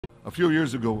A few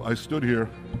years ago, I stood here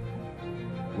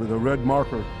with a red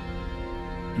marker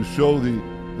to show the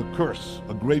curse,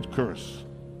 a great curse,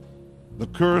 the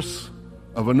curse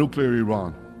of a nuclear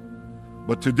Iran.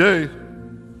 But today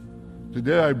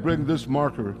I bring this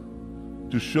marker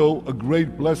to show a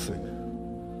great blessing,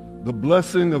 the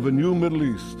blessing of a new Middle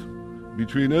East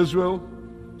between Israel,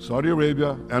 Saudi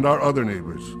Arabia, and our other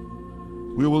neighbors.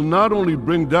 We will not only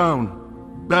bring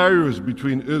down barriers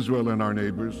between Israel and our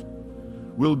neighbors,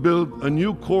 we'll build a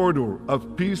new corridor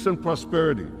of peace and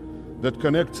prosperity that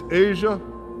connects Asia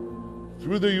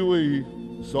through the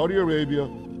UAE, Saudi Arabia,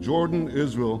 Jordan,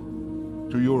 Israel,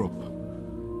 to Europe.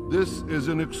 This is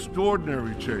an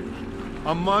extraordinary change,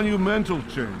 a monumental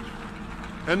change,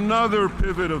 another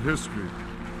pivot of history.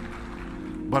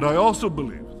 But I also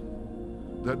believe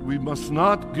that we must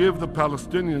not give the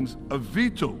Palestinians a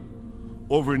veto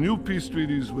over new peace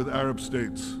treaties with Arab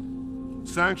states.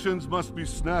 Sanctions must be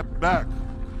snapped back.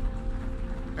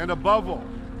 And above all,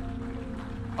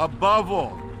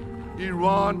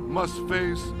 Iran must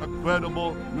face a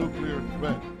credible nuclear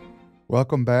threat.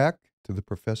 Welcome back to the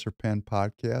Professor Penn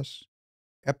podcast,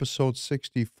 episode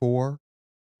 64,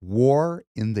 War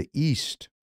in the East.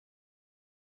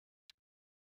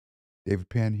 David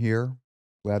Penn here.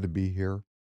 Glad to be here.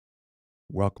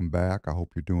 Welcome back. I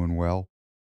hope you're doing well.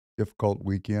 Difficult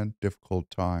weekend, difficult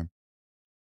time.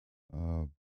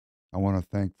 I want to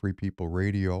thank Free People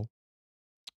Radio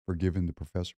for giving the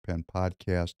Professor Penn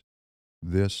podcast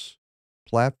this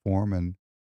platform, and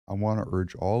I want to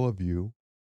urge all of you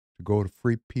to go to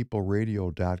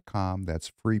freepeopleradio.com.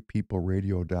 That's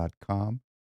freepeopleradio.com.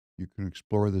 You can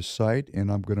explore the site,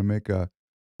 and I'm going to make a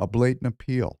blatant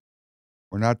appeal.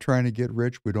 We're not trying to get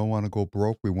rich. We don't want to go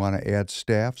broke. We want to add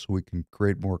staff so we can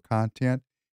create more content.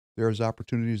 There's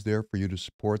opportunities there for you to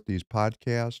support these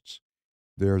podcasts.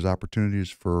 There's opportunities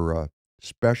for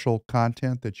special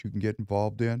content that you can get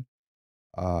involved in.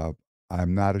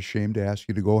 I'm not ashamed to ask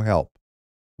you to go help.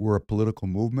 We're a political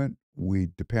movement. We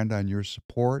depend on your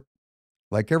support.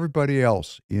 Like everybody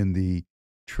else in the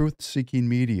truth-seeking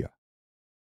media,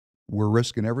 we're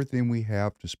risking everything we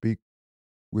have to speak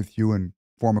with you and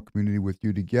form a community with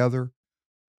you together.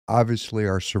 Obviously,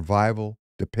 our survival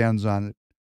depends on it.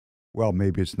 Well,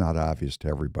 maybe it's not obvious to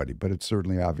everybody, but it's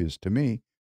certainly obvious to me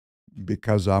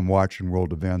because I'm watching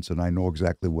world events and I know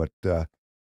exactly what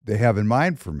they have in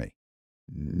mind for me.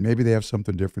 Maybe they have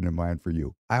something different in mind for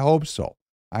you. I hope so.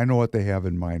 I know what they have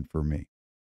in mind for me.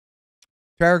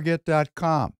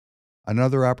 Tireget.com,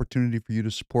 another opportunity for you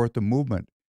to support the movement.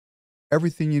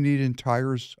 Everything you need in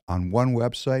tires on one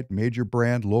website, major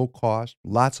brand, low cost,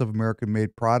 lots of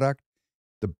American-made product,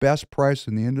 the best price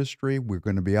in the industry. We're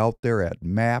going to be out there at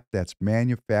MAP, that's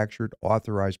manufactured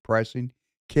authorized pricing.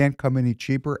 Can't come any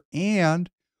cheaper, and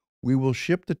we will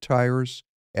ship the tires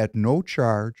at no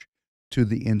charge to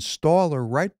the installer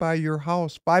right by your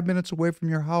house, 5 minutes away from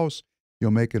your house.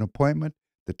 You'll make an appointment.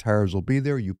 The tires will be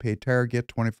there. You pay Tireget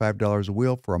 $25 a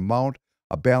wheel for a mount,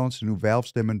 a balance, a new valve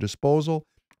stem, and disposal.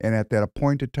 And at that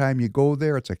appointed time you go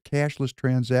there, it's a cashless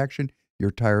transaction.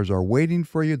 Your tires are waiting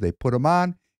for you. They put them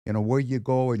on, and away you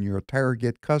go, and you're a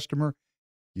Tireget customer.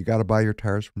 You got to buy your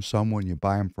tires from someone. You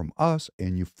buy them from us,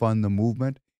 and you fund the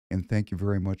movement. And thank you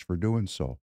very much for doing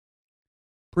so.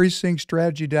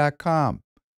 PrecinctStrategy.com.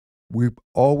 We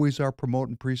always are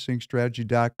promoting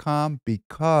PrecinctStrategy.com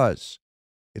because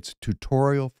it's a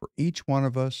tutorial for each one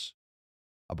of us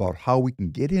about how we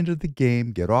can get into the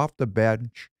game, get off the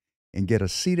bench, and get a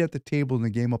seat at the table in the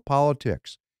game of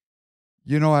politics.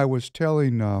 You know, I was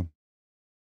telling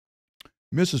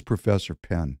Mrs. Professor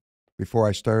Penn before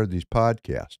I started these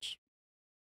podcasts,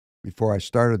 before I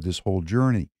started this whole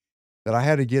journey, that I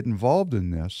had to get involved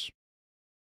in this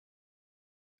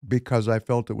because I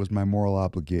felt it was my moral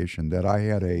obligation, that I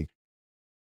had a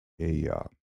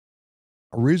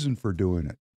reason for doing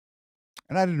it.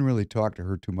 And I didn't really talk to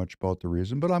her too much about the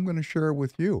reason, but I'm going to share it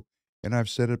with you. And I've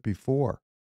said it before.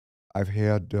 I've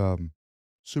had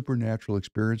supernatural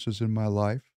experiences in my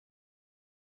life,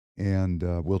 and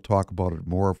we'll talk about it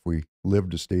more if we live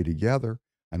to stay together.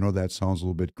 I know that sounds a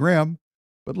little bit grim,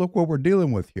 but look what we're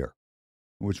dealing with here,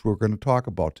 which we're going to talk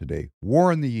about today,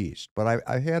 War in the East. But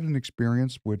I had an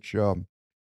experience which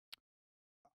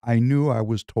I knew, I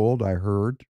was told, I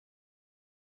heard,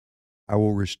 I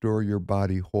will restore your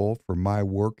body whole for my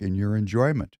work and your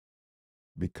enjoyment,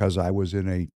 because I was in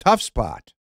a tough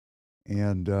spot.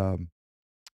 And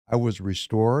I was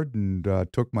restored and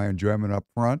took my enjoyment up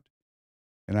front.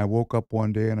 And I woke up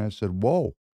one day and I said,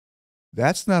 whoa,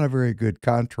 that's not a very good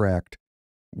contract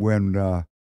when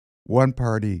one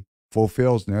party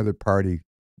fulfills and the other party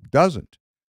doesn't.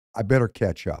 I better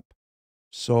catch up.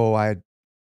 So I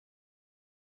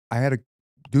I had to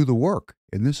do the work.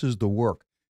 And this is the work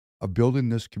of building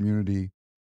this community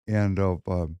and of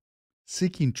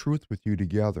seeking truth with you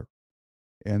together.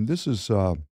 And this is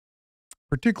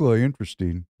particularly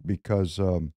interesting because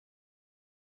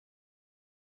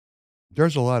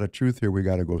there's a lot of truth here we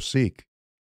got to go seek.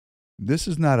 This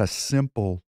is not a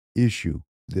simple issue,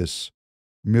 this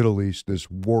Middle East, this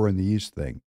war in the East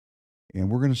thing. And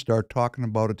we're going to start talking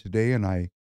about it today. And I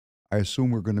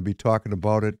assume we're going to be talking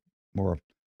about it, or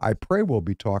I pray we'll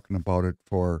be talking about it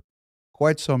for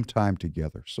quite some time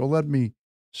together. So let me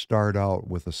start out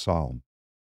with a psalm.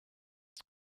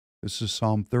 This is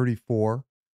Psalm 34.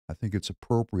 I think it's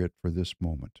appropriate for this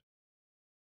moment.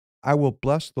 I will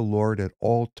bless the Lord at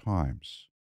all times.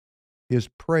 His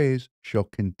praise shall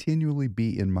continually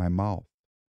be in my mouth.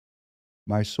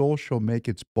 My soul shall make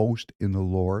its boast in the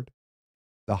Lord.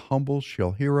 The humble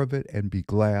shall hear of it and be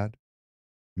glad.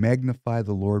 Magnify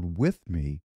the Lord with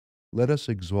me. Let us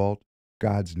exalt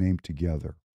God's name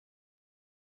together.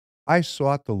 I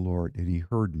sought the Lord, and he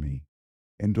heard me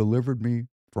and delivered me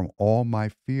from all my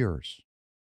fears.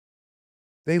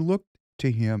 They looked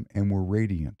to him and were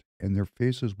radiant, and their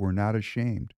faces were not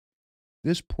ashamed.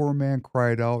 This poor man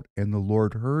cried out, and the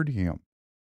Lord heard him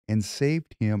and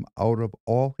saved him out of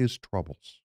all his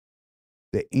troubles.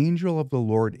 The angel of the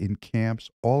Lord encamps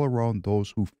all around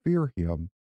those who fear him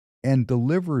and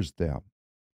delivers them.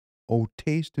 O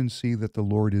taste and see that the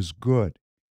Lord is good.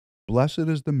 Blessed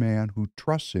is the man who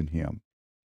trusts in him.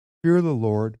 Fear the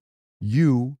Lord,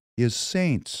 you his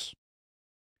saints.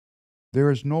 There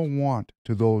is no want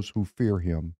to those who fear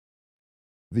him.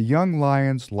 The young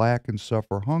lions lack and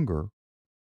suffer hunger,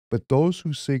 but those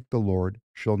who seek the Lord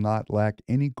shall not lack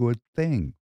any good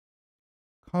thing.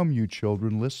 Come, you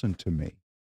children, listen to me.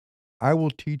 I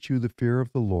will teach you the fear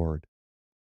of the Lord.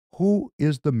 Who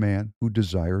is the man who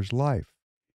desires life,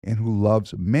 and who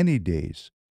loves many days,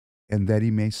 and that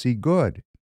he may see good?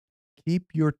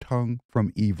 Keep your tongue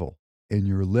from evil, and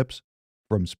your lips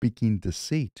from speaking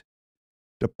deceit.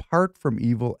 Depart from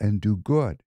evil and do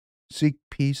good. Seek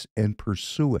peace and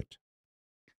pursue it.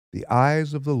 The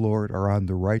eyes of the Lord are on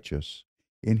the righteous,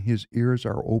 and his ears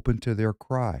are open to their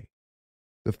cry.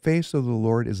 The face of the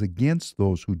Lord is against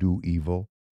those who do evil,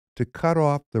 to cut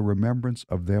off the remembrance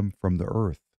of them from the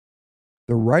earth.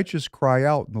 The righteous cry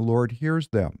out, and the Lord hears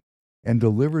them, and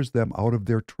delivers them out of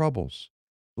their troubles.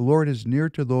 The Lord is near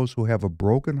to those who have a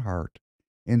broken heart,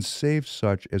 and saves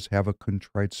such as have a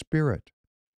contrite spirit.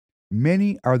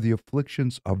 Many are the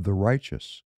afflictions of the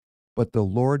righteous, but the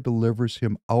Lord delivers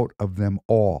him out of them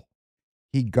all.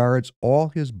 He guards all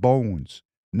his bones,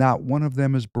 not one of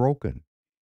them is broken.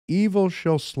 Evil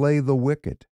shall slay the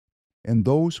wicked, and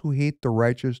those who hate the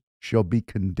righteous shall be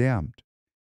condemned.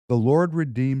 The Lord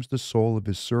redeems the soul of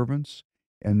his servants,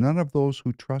 and none of those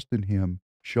who trust in him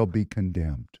shall be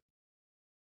condemned.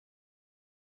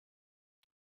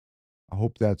 I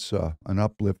hope that's an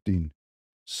uplifting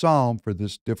psalm for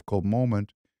this difficult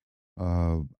moment.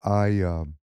 I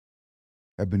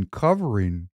have been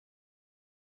covering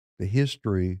the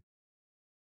history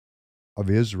of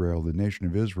Israel, the nation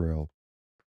of Israel,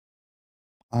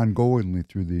 ongoingly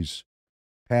through these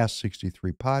past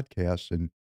 63 podcasts. And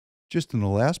just in the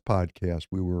last podcast,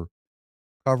 we were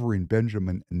covering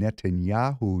Benjamin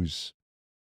Netanyahu's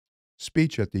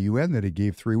speech at the UN that he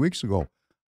gave 3 weeks ago.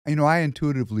 You know, I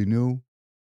intuitively knew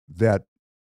that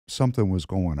something was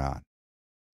going on.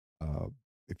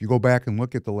 If you go back and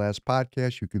look at the last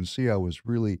podcast, you can see I was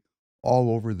really all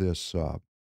over this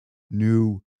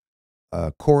new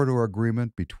corridor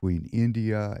agreement between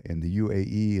India and the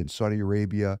UAE and Saudi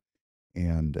Arabia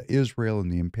and Israel,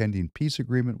 and the impending peace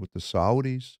agreement with the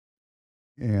Saudis.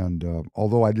 And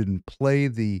although I didn't play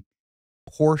the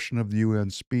portion of the UN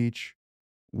speech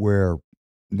where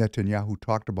Netanyahu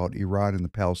talked about Iran and the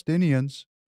Palestinians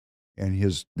and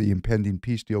the impending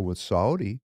peace deal with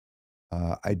Saudi,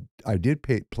 I did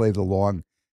play the long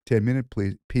 10-minute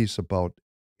piece about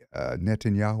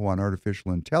Netanyahu on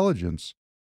artificial intelligence,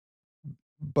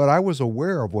 but I was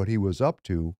aware of what he was up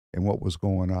to and what was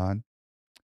going on.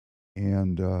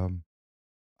 And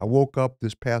I woke up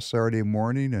this past Saturday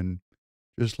morning and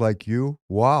just like you,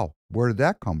 wow, where did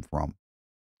that come from?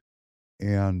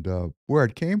 And where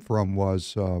it came from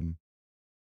was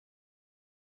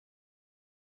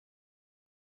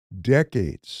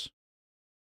decades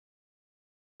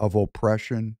of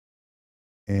oppression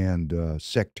and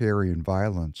sectarian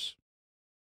violence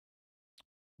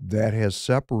that has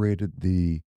separated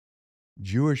the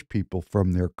Jewish people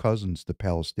from their cousins, the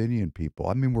Palestinian people.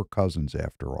 I mean, we're cousins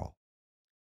after all.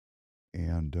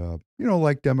 And,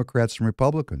 like Democrats and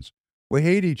Republicans, we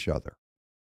hate each other.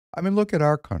 I mean, look at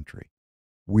our country.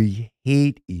 We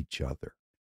hate each other.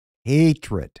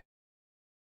 hatred.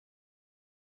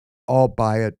 All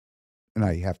by it, and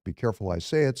I have to be careful I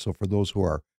say it, so for those who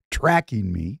are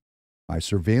tracking me, my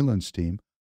surveillance team,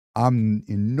 I'm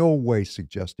in no way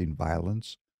suggesting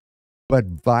violence, but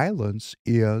violence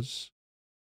is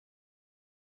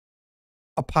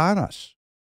upon us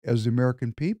as the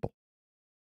American people.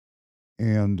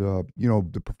 And,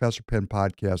 the Professor Penn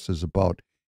podcast is about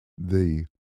the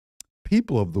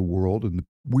people of the world and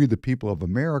we, the people of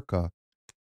America,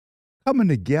 coming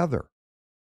together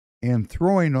and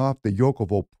throwing off the yoke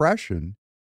of oppression,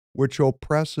 which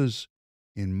oppresses,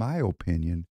 in my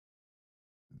opinion,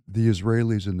 the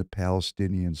Israelis and the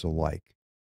Palestinians alike.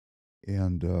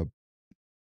 And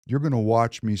you're going to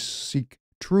watch me seek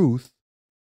truth.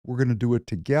 We're going to do it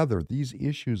together. These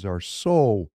issues are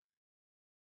so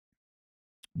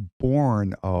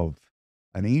born of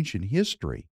an ancient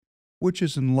history, which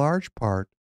is in large part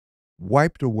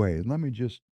wiped away. And let me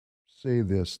just say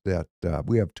this, that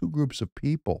we have two groups of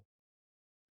people,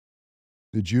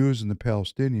 the Jews and the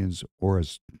Palestinians, or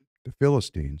as the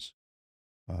Philistines.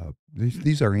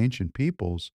 These are ancient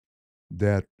peoples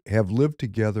that have lived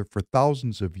together for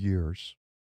thousands of years.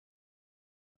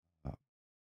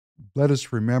 Let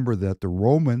us remember that the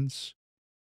Romans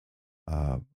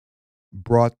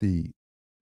brought the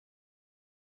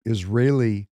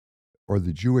Israeli or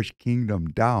the Jewish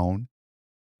kingdom down.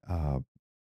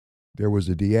 There was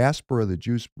a diaspora. The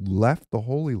Jews left the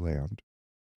Holy Land.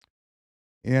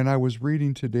 And I was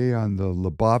reading today on the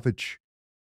Lubavitch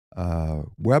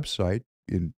website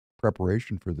in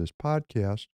preparation for this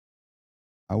podcast.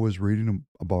 I was reading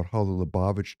about how the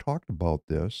Lubavitch talked about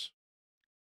this.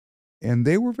 And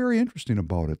they were very interesting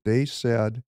about it. They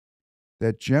said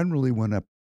that generally when a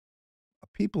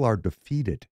people are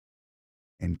defeated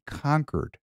and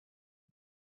conquered,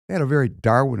 they had a very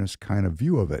Darwinist kind of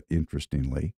view of it,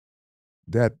 interestingly,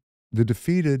 that the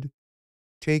defeated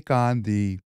take on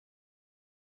the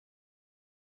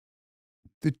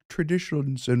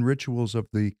traditions and rituals of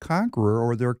the conqueror,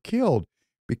 or they're killed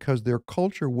because their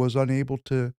culture was unable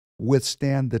to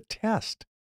withstand the test.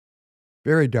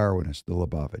 Very Darwinist, the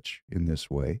Lubavitch, in this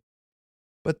way.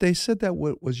 But they said that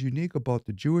what was unique about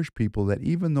the Jewish people, that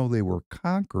even though they were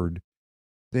conquered,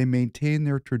 they maintained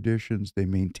their traditions, they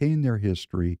maintained their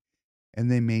history, and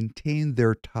they maintained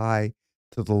their tie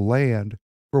to the land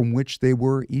from which they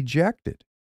were ejected.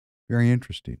 Very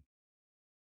interesting.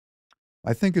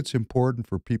 I think it's important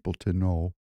for people to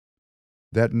know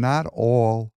that not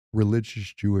all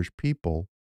religious Jewish people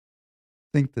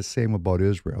think the same about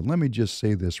Israel. Let me just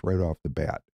say this right off the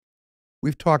bat.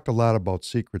 We've talked a lot about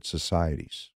secret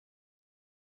societies.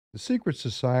 The secret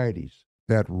societies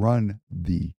that run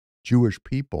the Jewish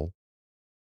people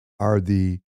are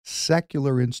the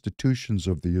secular institutions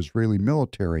of the Israeli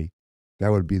military.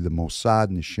 That would be the Mossad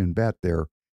and the Shin Bet, their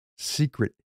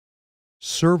secret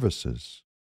services.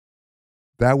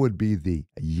 That would be the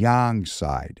yang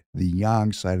side of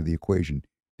the equation.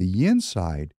 The yin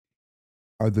side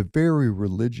are the very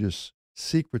religious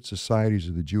secret societies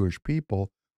of the Jewish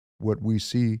people, what we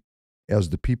see as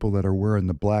the people that are wearing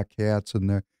the black hats and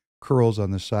the curls on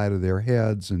the side of their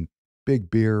heads and big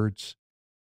beards.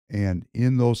 And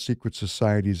in those secret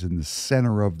societies, in the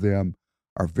center of them,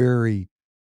 are very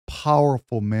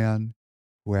powerful men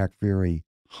who act very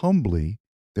humbly.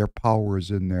 Their power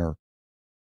is in their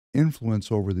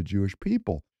influence over the Jewish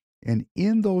people. And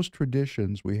in those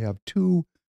traditions, we have two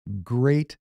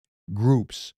great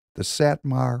groups, the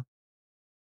Satmar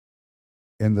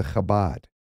and the Chabad.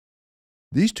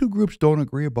 These two groups don't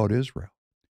agree about Israel.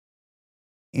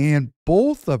 And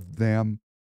both of them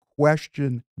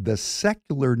question the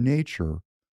secular nature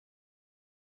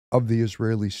of the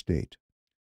Israeli state.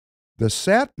 The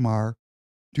Satmar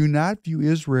do not view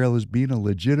Israel as being a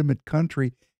legitimate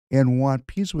country and want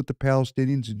peace with the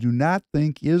Palestinians, and do not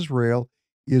think Israel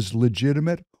is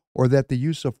legitimate or that the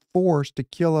use of force to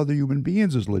kill other human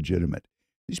beings is legitimate.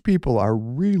 These people are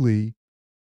really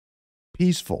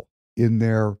peaceful in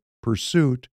their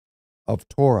pursuit of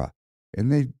Torah.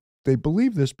 And they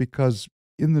believe this because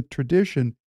in the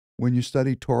tradition, when you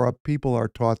study Torah, people are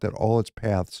taught that all its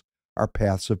paths are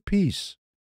paths of peace.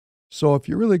 So if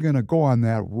you're really going to go on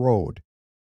that road,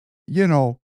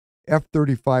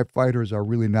 F-35 fighters are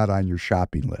really not on your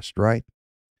shopping list, right?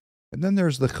 And then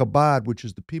there's the Chabad, which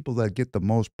is the people that get the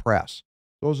most press.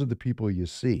 Those are the people you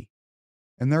see.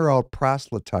 And they're out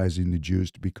proselytizing the Jews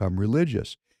to become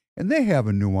religious. And they have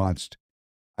a nuanced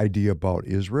idea about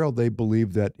Israel. They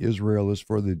believe that Israel is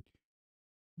for the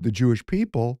Jewish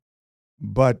people,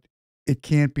 but it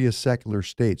can't be a secular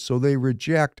state. So they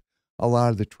reject a lot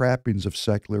of the trappings of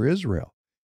secular Israel.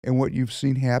 And what you've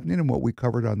seen happening and what we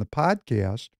covered on the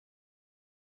podcast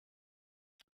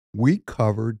we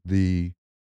covered the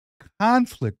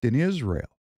conflict in Israel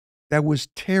that was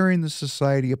tearing the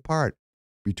society apart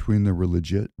between the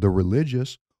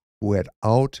religious who had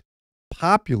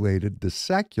outpopulated the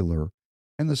secular,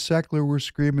 and the secular were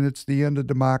screaming it's the end of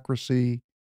democracy,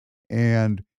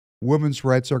 and women's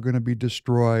rights are going to be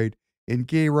destroyed, and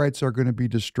gay rights are going to be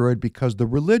destroyed because the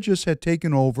religious had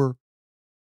taken over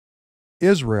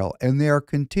Israel, and they are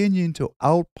continuing to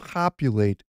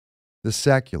outpopulate the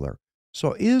secular.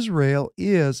 So Israel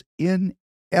is, in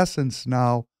essence,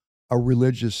 now a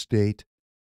religious state,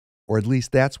 or at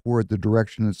least that's where the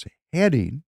direction it's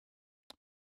heading.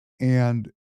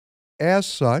 And as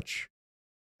such,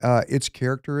 its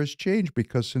character has changed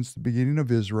because since the beginning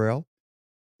of Israel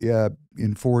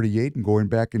in 48 and going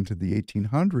back into the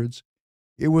 1800s,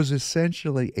 it was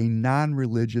essentially a non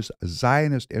religious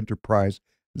Zionist enterprise.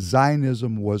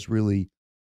 Zionism was really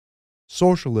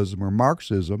socialism or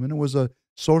Marxism, and it was a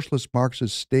socialist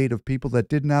Marxist state of people that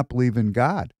did not believe in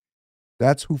God.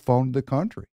 That's who founded the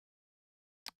country.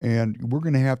 And we're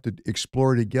going to have to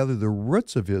explore together the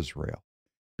roots of Israel,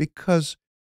 because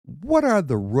what are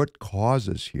the root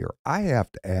causes here? I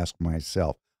have to ask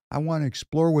myself. I want to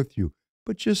explore with you,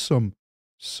 but just some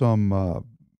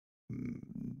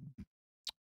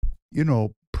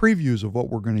previews of what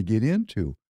we're going to get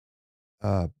into.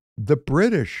 The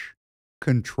British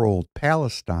controlled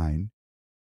Palestine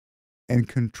and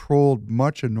controlled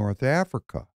much of North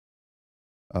Africa.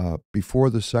 Before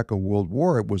the Second World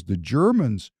War, it was the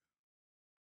Germans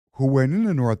who went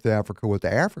into North Africa with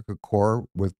the Africa Corps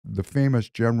with the famous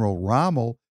General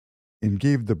Rommel and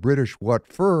gave the British what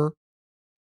for.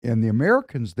 And the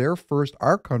Americans,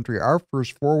 our country, our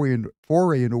first foray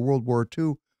into World War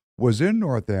II was in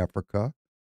North Africa.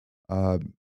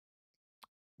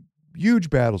 Huge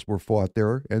battles were fought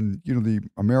there, and the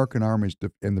American armies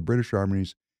and the British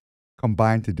armies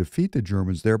combined to defeat the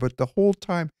Germans there. But the whole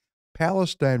time,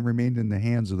 Palestine remained in the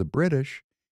hands of the British.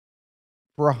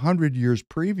 For 100 years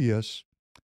previous,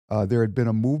 there had been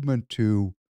a movement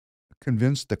to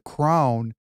convince the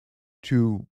Crown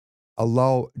to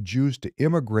allow Jews to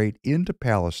immigrate into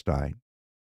Palestine.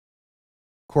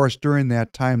 Of course, during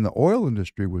that time, the oil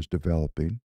industry was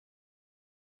developing.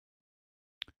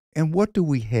 And what do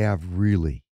we have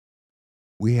really?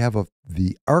 We have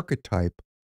the archetype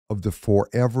of the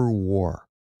forever war.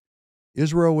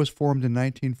 Israel was formed in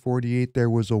 1948. There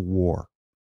was a war.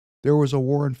 There was a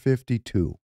war in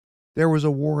 52. There was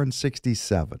a war in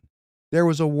 67. There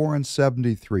was a war in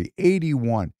 73,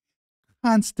 81.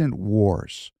 Constant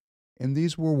wars. And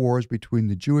these were wars between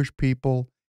the Jewish people,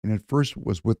 and at first it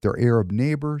was with their Arab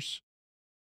neighbors.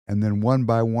 And then one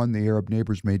by one, the Arab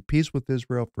neighbors made peace with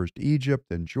Israel, first Egypt,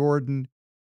 then Jordan.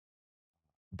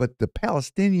 But the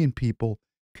Palestinian people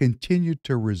continued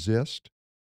to resist.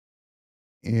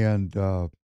 And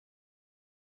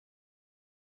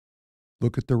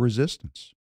look at the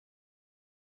resistance.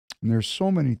 And there's so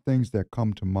many things that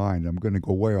come to mind. I'm going to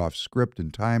go way off script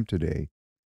and time today.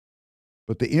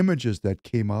 But the images that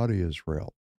came out of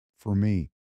Israel, for me,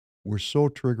 were so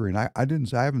triggering. I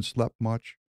haven't slept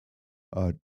much.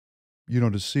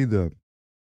 To see the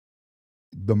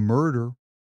murder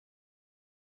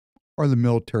or the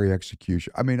military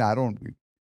execution. I mean,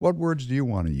 what words do you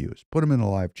want to use? Put them in a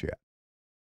live chat.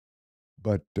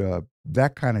 But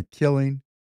that kind of killing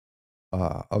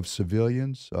of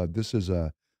civilians, this is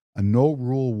a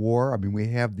no-rule war. I mean, we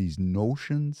have these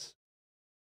notions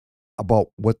about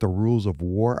what the rules of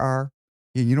war are.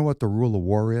 You know what the rule of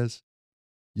war is?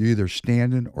 You're either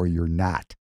standing or you're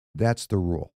not. That's the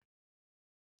rule.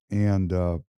 And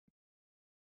the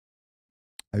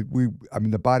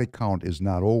body count is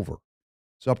not over.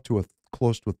 It's up to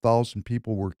close to 1,000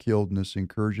 people were killed in this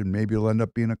incursion. Maybe it'll end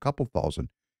up being a couple thousand.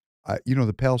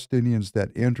 The Palestinians that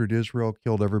entered Israel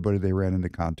killed everybody they ran into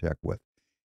contact with.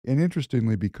 And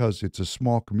interestingly, because it's a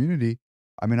small community,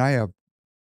 I mean, I have,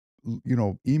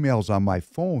 emails on my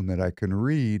phone that I can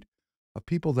read of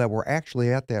people that were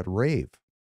actually at that rave.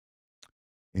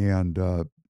 And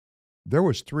there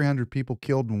was 300 people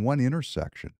killed in one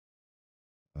intersection,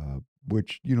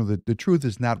 which, the truth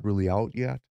is not really out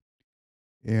yet.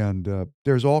 And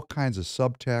there's all kinds of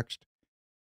subtext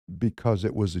because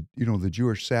it was, the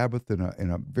Jewish Sabbath in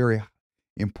a very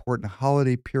important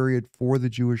holiday period for the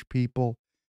Jewish people.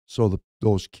 So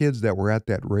those kids that were at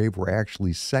that rave were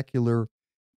actually secular,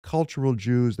 cultural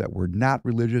Jews that were not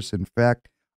religious. In fact,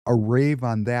 a rave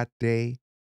on that day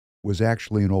was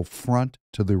actually an affront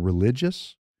to the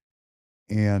religious.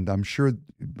 And I'm sure,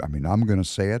 I'm going to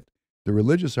say it. The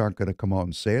religious aren't going to come out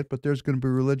and say it, but there's going to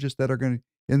be religious that are going to,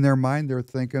 in their mind, they're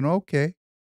thinking, okay,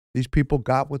 these people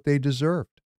got what they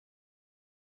deserved.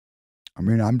 I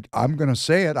mean, I'm going to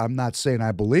say it. I'm not saying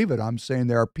I believe it. I'm saying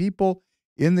there are people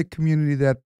in the community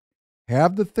that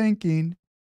have the thinking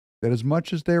that as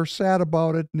much as they're sad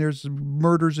about it and there's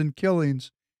murders and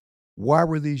killings, why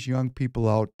were these young people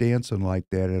out dancing like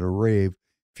that at a rave,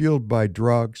 fueled by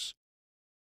drugs,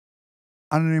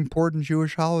 on an important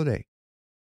Jewish holiday?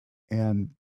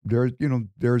 And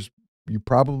you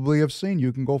probably have seen,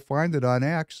 you can go find it on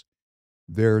X.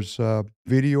 There's a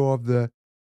video of the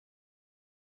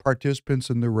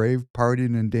participants in the rave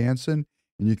partying and dancing,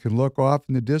 and you can look off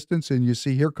in the distance and you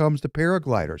see, here comes the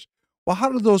paragliders. Well,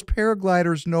 how did those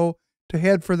paragliders know to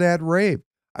head for that rave?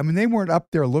 I mean, they weren't up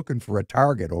there looking for a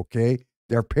target, okay?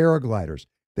 They're paragliders.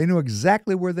 They knew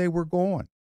exactly where they were going.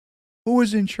 Who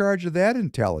was in charge of that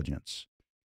intelligence?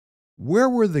 Where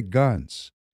were the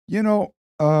guns? You know,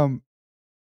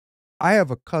 I have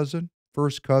a cousin,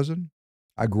 first cousin.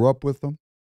 I grew up with them.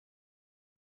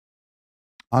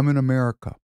 I'm in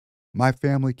America. My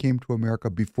family came to America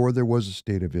before there was a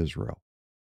state of Israel.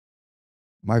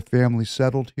 My family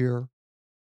settled here.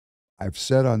 I've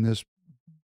said on this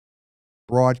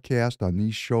broadcast, on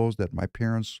these shows, that my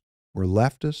parents were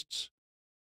leftists.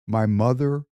 My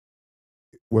mother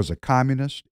was a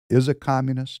communist, is a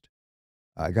communist.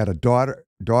 I got a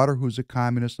daughter who's a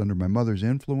communist under my mother's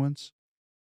influence.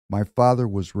 My father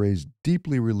was raised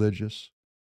deeply religious.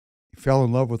 He fell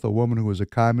in love with a woman who was a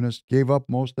communist, gave up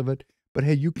most of it. But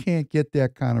hey, you can't get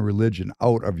that kind of religion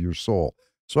out of your soul.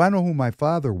 So I know who my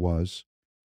father was,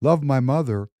 loved my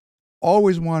mother,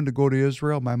 always wanted to go to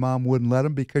Israel. My mom wouldn't let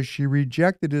him because she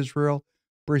rejected Israel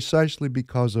precisely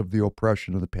because of the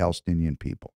oppression of the Palestinian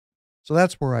people. So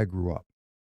that's where I grew up.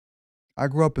 I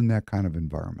grew up in that kind of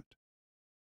environment.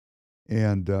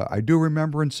 And I do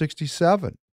remember in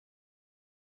 '67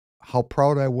 how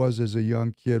proud I was as a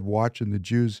young kid watching the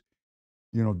Jews,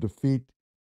 defeat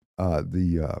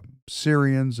the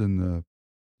Syrians and the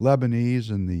Lebanese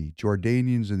and the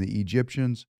Jordanians and the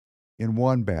Egyptians in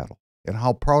one battle. And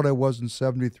how proud I was in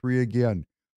 '73 again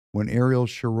when Ariel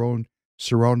Sharon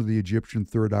surrounded the Egyptian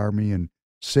Third Army and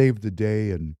saved the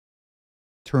day and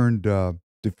turned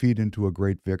defeat into a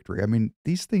great victory. I mean,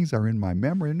 these things are in my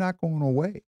memory. They're not going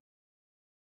away.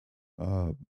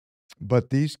 But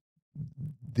these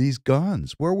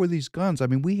guns, where were these guns? I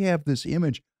mean, we have this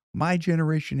image. My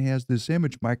generation has this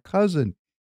image. My cousin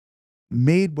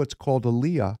made what's called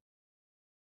Aliyah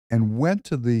and went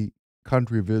to the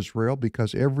country of Israel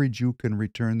because every Jew can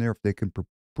return there if they can.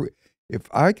 If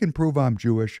I can prove I'm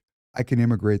Jewish, I can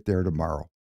immigrate there tomorrow.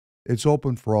 It's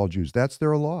open for all Jews. That's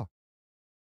their law.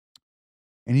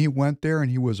 And he went there,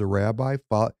 and he was a rabbi.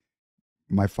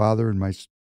 My father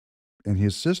and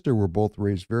his sister were both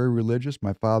raised very religious.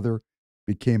 My father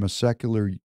became a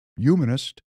secular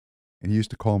humanist, and he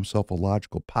used to call himself a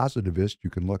logical positivist. You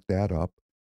can look that up.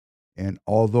 And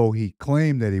although he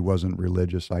claimed that he wasn't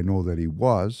religious, I know that he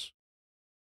was.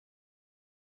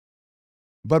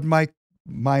 But my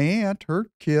aunt, her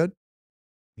kid,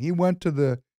 he went to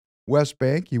the West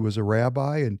Bank. He was a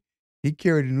rabbi, and he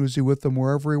carried an Uzi with him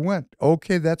wherever he went.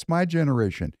 Okay, that's my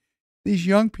generation. These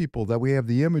young people that we have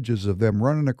the images of them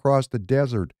running across the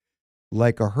desert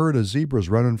like a herd of zebras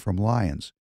running from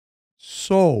lions.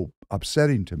 So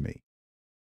upsetting to me.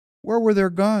 Where were their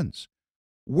guns?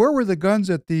 Where were the guns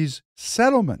at these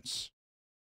settlements?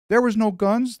 There was no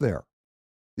guns there.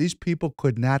 These people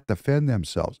could not defend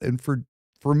themselves. And for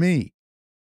me,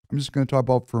 I'm just going to talk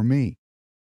about for me,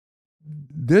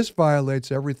 this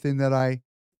violates everything that I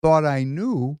thought I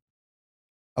knew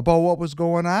about what was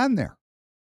going on there,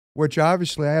 which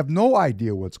obviously I have no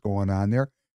idea what's going on there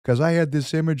because I had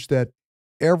this image that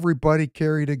everybody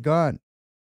carried a gun.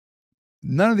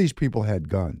 None of these people had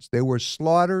guns. They were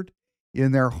slaughtered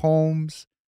in their homes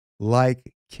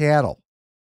like cattle.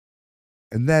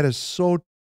 And that is so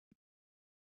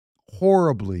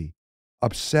horribly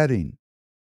upsetting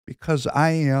because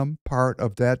I am part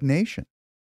of that nation,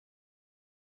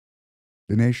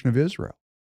 the nation of Israel.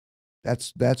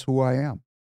 That's who I am.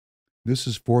 This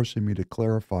is forcing me to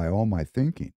clarify all my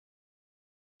thinking.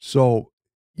 So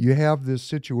you have this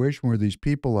situation where these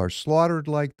people are slaughtered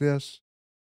like this,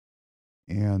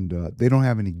 and they don't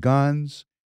have any guns.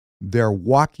 They're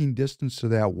walking distance to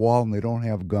that wall, and they don't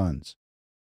have guns.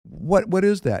 What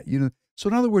is that? So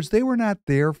in other words, they were not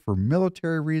there for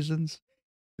military reasons.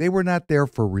 They were not there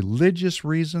for religious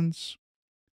reasons.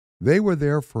 They were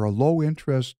there for a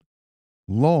low-interest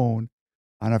loan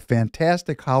on a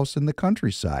fantastic house in the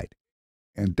countryside.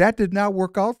 And that did not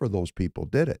work out for those people,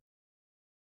 did it?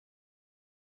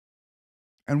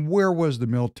 And where was the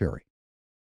military?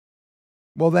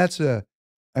 Well, that's an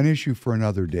issue for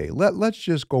another day. Let's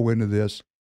just go into this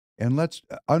And let's,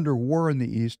 under war in the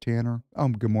East, Tanner,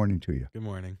 good morning to you. Good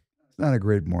morning. It's not a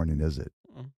great morning, is it?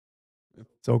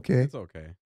 It's okay? It's okay.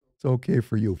 It's okay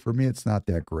for you. For me, it's not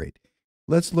that great.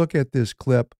 Let's look at this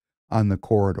clip on the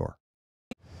corridor.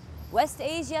 West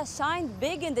Asia shined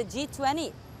big in the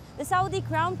G20. The Saudi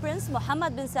Crown Prince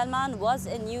Mohammed bin Salman was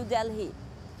in New Delhi.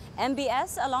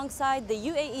 MBS, alongside the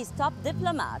UAE's top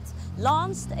diplomat,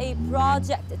 launched a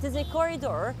project. It is a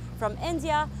corridor from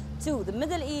India to the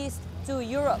Middle East to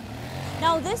Europe.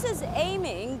 Now, this is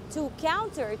aiming to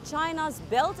counter China's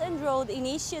Belt and Road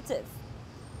initiative.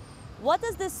 What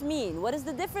does this mean? What is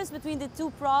the difference between the two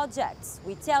projects?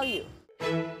 We tell you.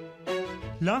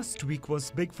 Last week was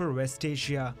big for West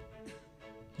Asia.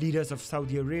 Leaders of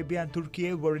Saudi Arabia and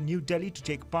Turkey were in New Delhi to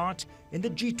take part in the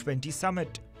G20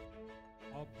 summit.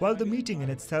 While the meeting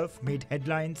in itself made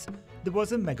headlines, there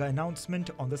was a mega announcement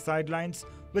on the sidelines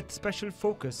with special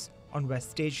focus on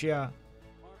West Asia.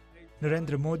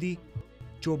 Narendra Modi,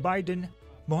 Joe Biden,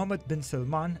 Mohammed bin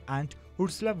Salman and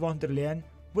Ursula von der Leyen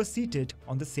were seated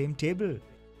on the same table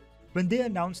when they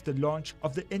announced the launch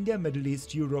of the India-Middle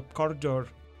East-Europe corridor.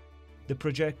 The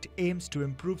project aims to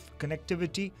improve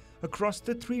connectivity across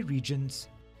the three regions.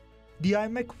 The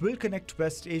IMEC will connect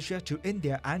West Asia to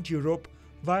India and Europe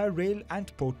via rail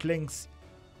and port links.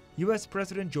 US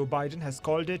President Joe Biden has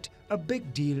called it a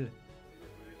big deal.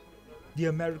 The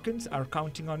Americans are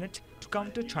counting on it to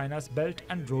counter China's Belt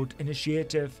and Road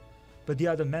initiative, but the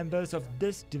other members of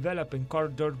this developing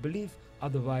corridor believe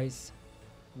otherwise.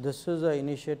 This is an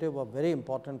initiative of very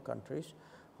important countries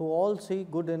who all see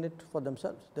good in it for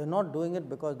themselves. They're not doing it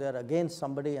because they're against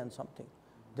somebody and something.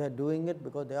 They're doing it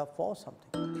because they are for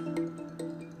something.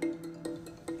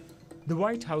 The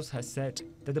White House has said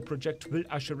that the project will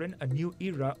usher in a new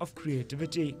era of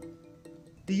creativity.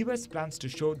 The US plans to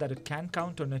show that it can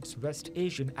count on its West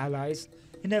Asian allies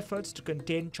in efforts to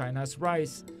contain China's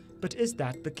rise. But is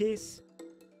that the case?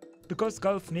 Because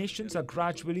Gulf nations are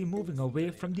gradually moving away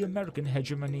from the American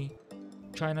hegemony,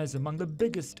 China is among the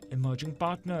biggest emerging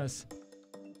partners.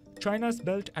 China's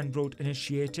Belt and Road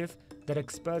initiative, that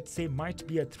experts say might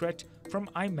be a threat from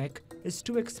IMEC, is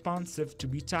too expansive to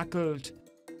be tackled.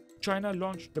 China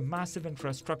launched the massive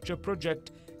infrastructure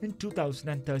project in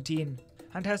 2013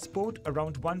 and has poured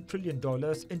around $1 trillion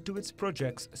into its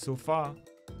projects so far.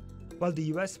 While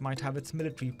the US might have its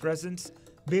military presence,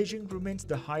 Beijing remains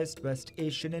the highest West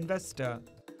Asian investor.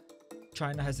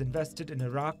 China has invested in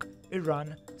Iraq,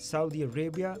 Iran, Saudi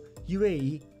Arabia,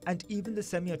 UAE, and even the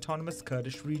semi-autonomous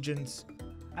Kurdish regions.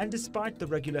 And despite the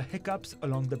regular hiccups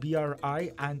along the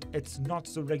BRI and its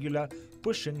not-so-regular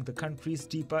pushing the countries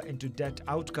deeper into debt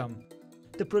outcome,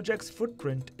 the project's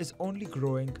footprint is only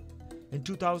growing. In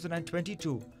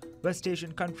 2022, West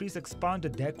Asian countries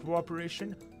expanded their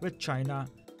cooperation with China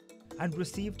and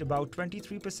received about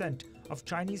 23% of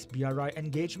Chinese BRI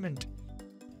engagement.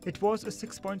 It was a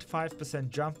 6.5%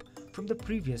 jump from the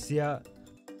previous year.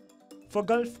 For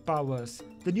Gulf powers,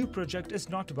 the new project is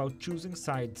not about choosing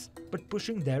sides, but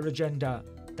pushing their agenda,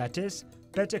 that is,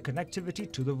 better connectivity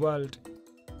to the world.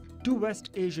 Two West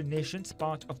Asian nations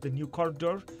part of the new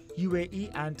corridor,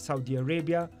 UAE and Saudi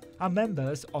Arabia, are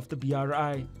members of the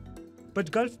BRI.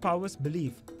 But Gulf powers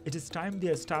believe it is time they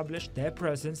establish their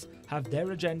presence, have their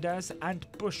agendas and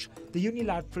push the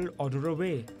unilateral order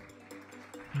away.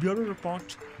 Bureau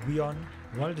Report, WION,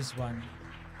 World is One.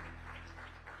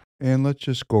 And let's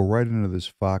just go right into this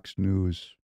Fox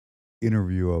News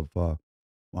interview of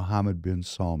Mohammed bin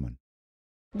Salman.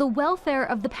 The welfare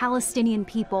of the Palestinian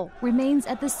people remains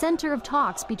at the center of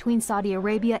talks between Saudi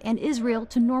Arabia and Israel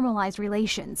to normalize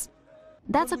relations.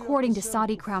 That's according to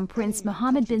Saudi Crown Prince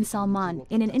Mohammed bin Salman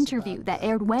in an interview that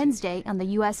aired Wednesday on the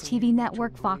U.S. TV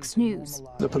network Fox News.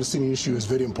 The Palestinian issue is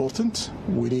very important.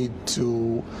 We need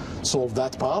to solve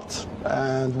that part,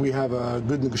 and we have a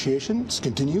good negotiations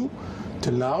continue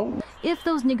till now. If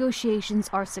those negotiations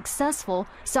are successful,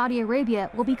 Saudi Arabia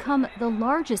will become the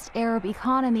largest Arab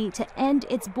economy to end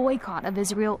its boycott of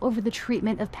Israel over the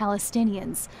treatment of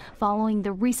Palestinians, following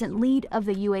the recent lead of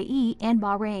the UAE and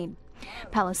Bahrain.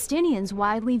 Palestinians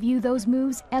widely view those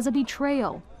moves as a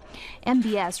betrayal.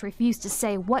 MBS refused to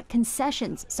say what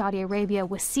concessions Saudi Arabia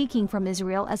was seeking from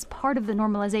Israel as part of the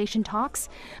normalization talks,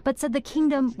 but said the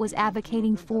kingdom was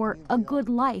advocating for a good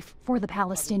life for the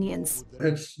Palestinians.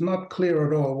 It's not clear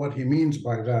at all what he means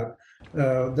by that.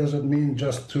 Does it mean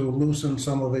just to loosen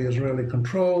some of the Israeli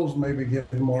controls, maybe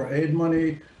give more aid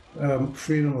money,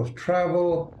 freedom of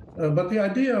travel? But the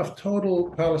idea of total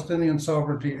Palestinian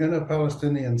sovereignty in a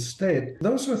Palestinian state,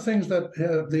 those are things that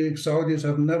the Saudis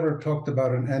have never talked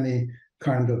about in any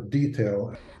kind of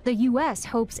detail. The U.S.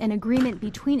 hopes an agreement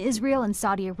between Israel and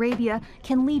Saudi Arabia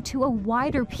can lead to a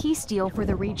wider peace deal for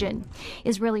the region.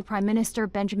 Israeli Prime Minister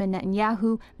Benjamin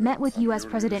Netanyahu met with U.S.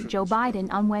 President Joe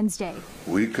Biden on Wednesday.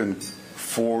 We can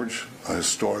forge a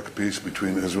historic peace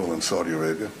between Israel and Saudi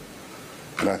Arabia,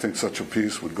 and I think such a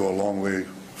peace would go a long way,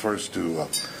 first to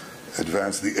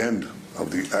advance the end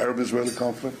of the Arab-Israeli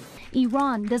conflict.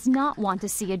 Iran does not want to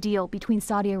see a deal between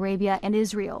Saudi Arabia and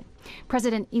Israel.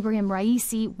 President Ibrahim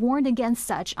Raisi warned against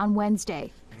such on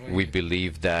Wednesday. We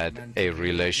believe that a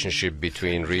relationship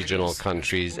between regional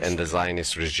countries and the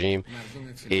Zionist regime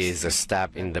is a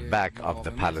stab in the back of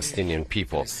the Palestinian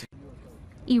people.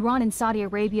 Iran and Saudi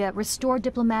Arabia restored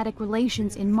diplomatic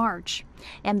relations in March.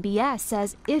 MBS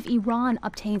says if Iran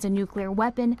obtains a nuclear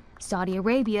weapon, Saudi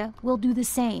Arabia will do the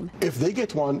same. If they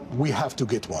get one, we have to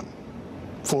get one,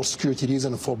 for security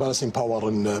reasons, for balancing power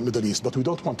in the Middle East, but we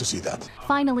don't want to see that.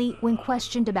 Finally, when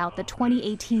questioned about the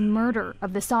 2018 murder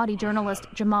of the Saudi journalist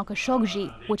Jamal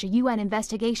Khashoggi, which a UN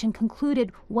investigation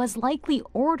concluded was likely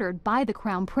ordered by the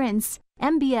Crown Prince,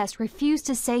 MBS refused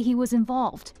to say he was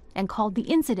involved and called the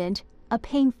incident a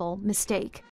painful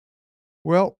mistake.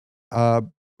 Well,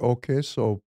 okay,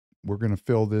 so we're going to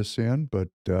fill this in, but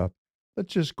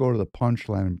let's just go to the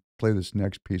punchline and play this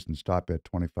next piece and stop at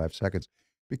 25 seconds.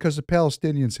 Because the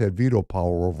Palestinians had veto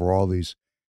power over all these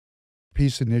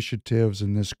peace initiatives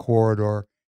in this corridor.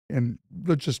 And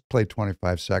let's just play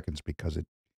 25 seconds because it's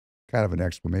kind of an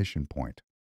exclamation point.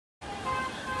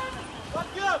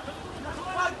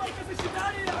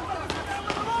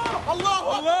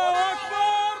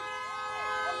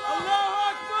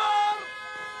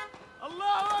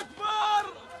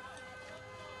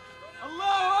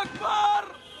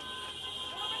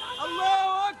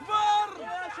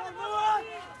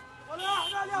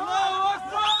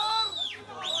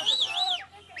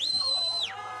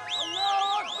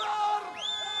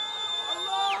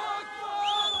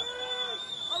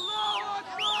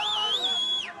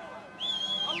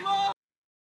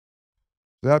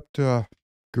 That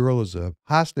girl is a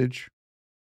hostage.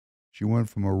 She went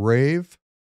from a rave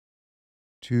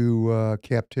to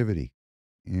captivity.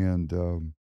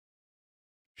 And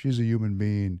she's a human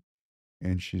being,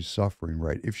 and she's suffering,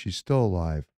 right? If she's still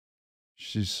alive,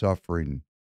 she's suffering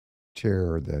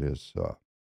terror that is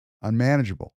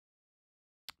unmanageable.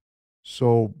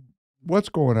 So what's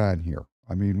going on here?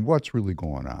 I mean, what's really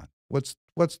going on? What's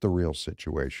the real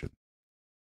situation?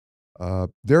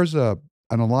 There's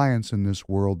an alliance in this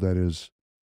world that is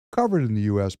covered in the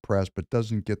U.S. press, but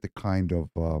doesn't get the kind of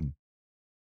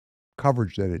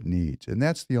coverage that it needs. And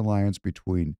that's the alliance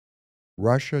between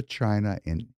Russia, China,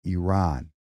 and Iran.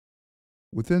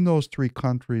 Within those three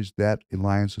countries, that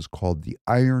alliance is called the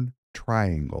Iron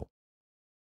Triangle.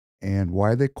 And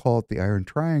why they call it the Iron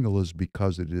Triangle is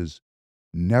because it is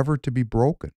never to be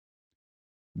broken.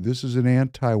 This is an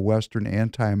anti-Western,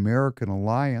 anti-American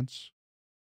alliance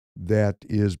that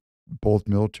is both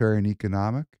military and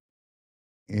economic,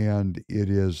 and it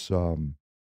is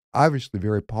obviously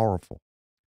very powerful.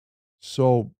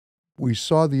 So we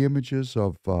saw the images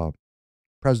of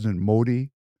President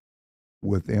Modi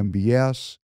with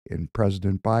MBS and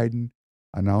President Biden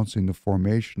announcing the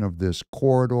formation of this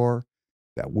corridor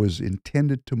that was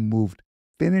intended to move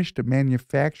finished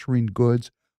manufacturing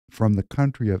goods from the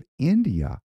country of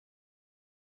India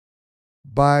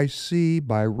by sea,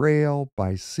 by rail,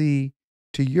 by sea,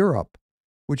 to Europe,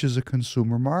 which is a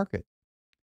consumer market,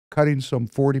 cutting some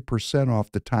 40% off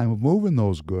the time of moving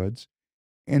those goods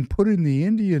and putting the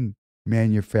Indian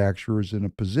manufacturers in a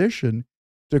position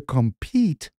to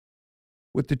compete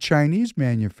with the Chinese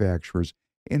manufacturers.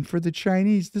 And for the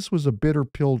Chinese, this was a bitter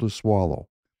pill to swallow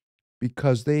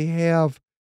because they have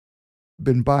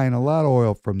been buying a lot of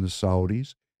oil from the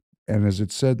Saudis. And as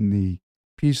it said in the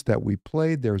piece that we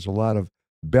played, there's a lot of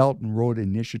Belt and Road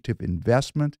Initiative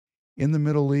investment in the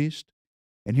Middle East.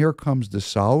 And here comes the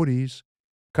Saudis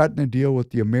cutting a deal with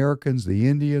the Americans, the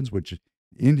Indians, which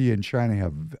India and China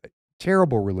have a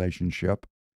terrible relationship.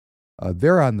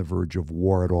 They're on the verge of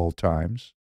war at all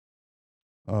times.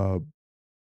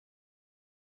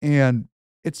 And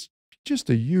it's just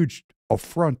a huge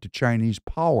affront to Chinese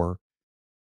power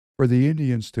for the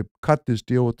Indians to cut this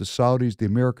deal with the Saudis, the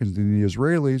Americans, and the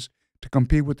Israelis to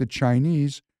compete with the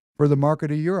Chinese for the market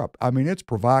of Europe. I mean, it's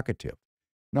provocative.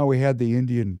 Now, we had the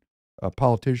Indian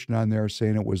politician on there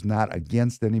saying it was not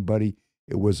against anybody.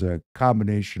 It was a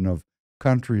combination of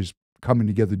countries coming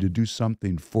together to do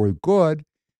something for good.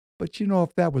 But, you know,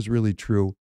 if that was really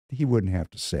true, he wouldn't have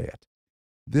to say it.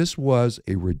 This was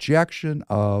a rejection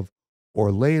of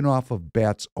or laying off of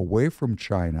bets away from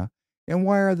China. And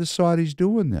why are the Saudis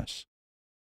doing this?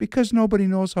 because nobody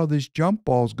knows how this jump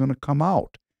ball is going to come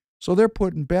out. So they're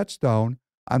putting bets down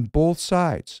on both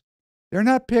sides. They're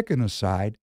not picking a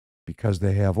side because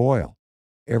they have oil.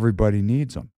 Everybody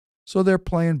needs them. So they're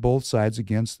playing both sides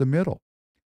against the middle.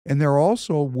 And they're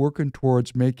also working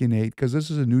towards making because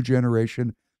this is a new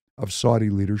generation of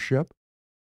Saudi leadership.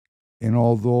 And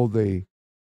although the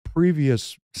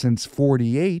previous, since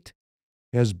 48,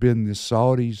 has been the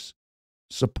Saudis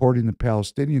supporting the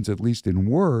Palestinians, at least in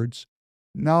words,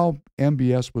 now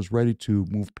MBS was ready to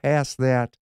move past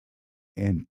that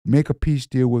and make a peace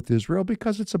deal with Israel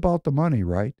because it's about the money,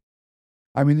 right?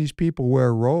 I mean, these people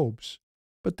wear robes,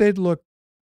 but they'd look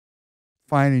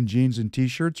fine in jeans and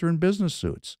T-shirts or in business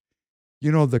suits.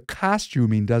 You know, the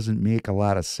costuming doesn't make a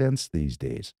lot of sense these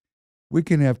days. We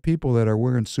can have people that are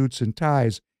wearing suits and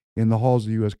ties in the halls of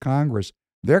the U.S. Congress.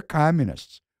 They're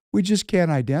communists. We just can't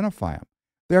identify them.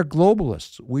 They're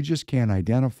globalists. We just can't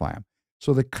identify them.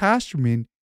 So the costuming,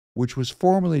 which was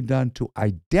formerly done to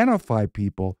identify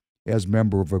people as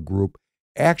member of a group,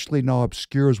 actually now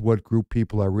obscures what group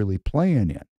people are really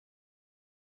playing in.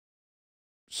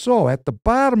 So at the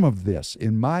bottom of this,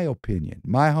 in my opinion,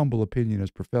 my humble opinion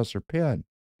as Professor Penn,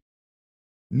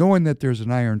 knowing that there's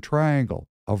an iron triangle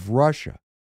of Russia,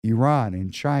 Iran,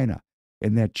 and China,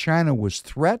 and that China was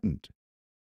threatened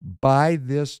by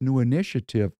this new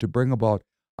initiative to bring about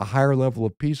a higher level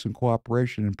of peace and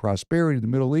cooperation and prosperity in the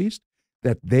Middle East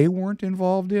that they weren't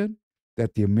involved in,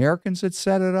 that the Americans had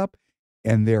set it up,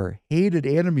 and their hated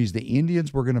enemies, the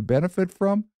Indians, were going to benefit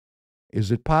from?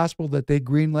 Is it possible that they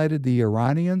greenlighted the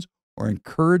Iranians or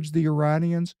encouraged the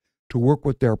Iranians to work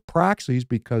with their proxies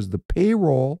because the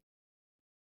payroll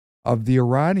of the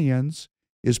Iranians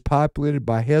is populated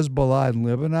by Hezbollah in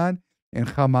Lebanon and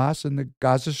Hamas in the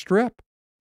Gaza Strip?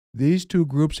 These two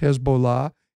groups,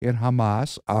 Hezbollah and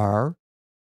Hamas, are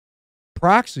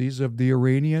proxies of the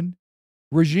Iranian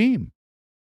regime.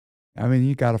 I mean,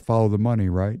 you got to follow the money,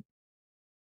 right?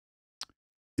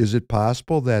 Is it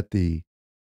possible that the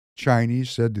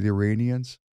Chinese said to the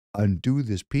Iranians, undo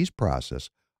this peace process,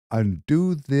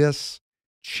 undo this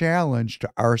challenge to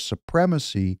our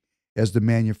supremacy as the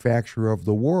manufacturer of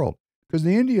the world? Because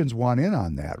the Indians want in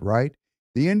on that, right?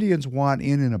 The Indians want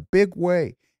in a big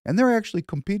way. And they're actually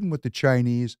competing with the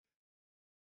Chinese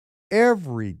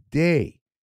every day,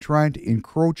 trying to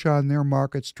encroach on their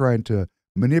markets, trying to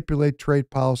manipulate trade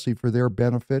policy for their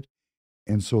benefit.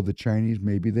 And so the Chinese,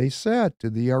 maybe they said to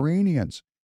the Iranians,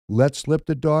 let's slip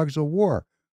the dogs of war,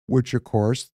 which, of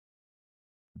course,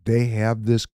 they have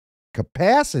this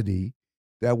capacity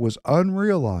that was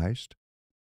unrealized.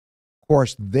 Of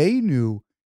course, they knew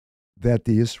that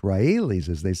the Israelis,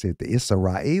 as they say, the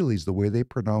Israelis, the way they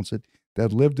pronounce it,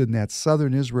 that lived in that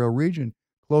southern Israel region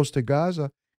close to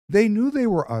Gaza, they knew they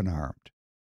were unarmed.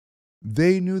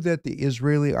 They knew that the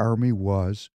Israeli army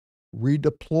was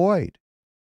redeployed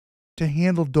to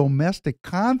handle domestic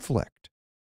conflict,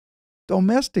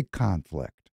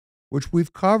 which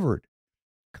we've covered,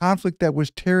 conflict that was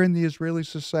tearing the Israeli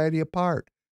society apart,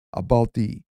 about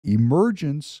the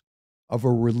emergence of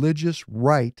a religious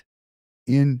right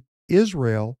in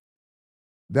Israel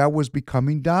that was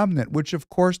becoming dominant, which, of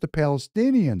course, the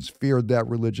Palestinians feared that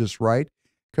religious right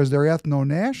because they're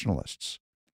ethno-nationalists.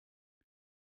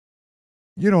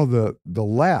 You know, the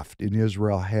left in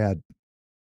Israel had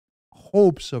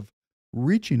hopes of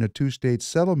reaching a two-state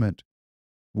settlement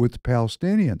with the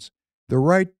Palestinians. The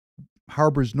right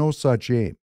harbors no such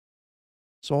aim.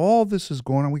 So all this is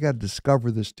going on. We got to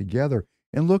discover this together.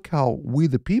 And look how we,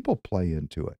 the people, play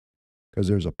into it, because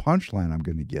there's a punchline I'm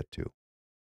going to get to.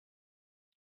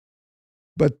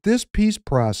 But this peace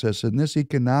process and this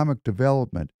economic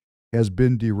development has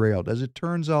been derailed. As it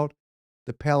turns out,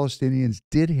 the Palestinians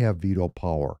did have veto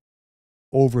power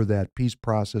over that peace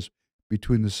process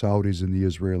between the Saudis and the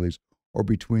Israelis, or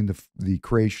between the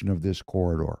creation of this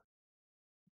corridor.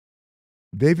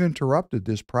 They've interrupted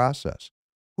this process.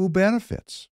 Who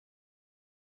benefits?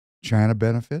 China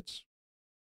benefits.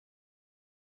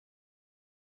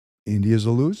 India's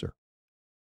a loser.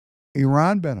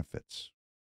 Iran benefits.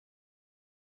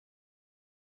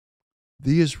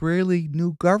 The Israeli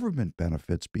new government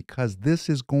benefits because this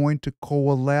is going to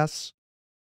coalesce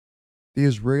the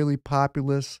Israeli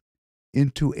populace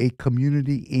into a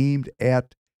community aimed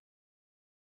at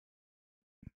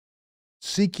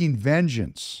seeking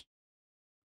vengeance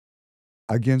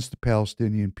against the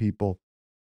Palestinian people,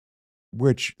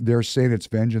 which they're saying it's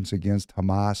vengeance against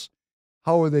Hamas.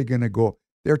 How are they going to go?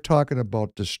 They're talking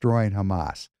about destroying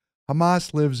Hamas.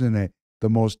 Hamas lives in the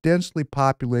most densely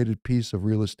populated piece of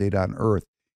real estate on earth.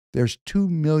 There's 2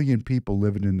 million people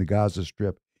living in the Gaza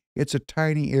Strip. It's a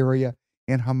tiny area,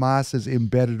 and Hamas is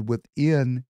embedded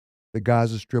within the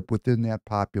Gaza Strip within that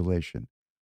population.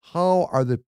 How are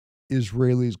the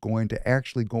Israelis going to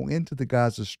actually go into the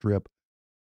Gaza Strip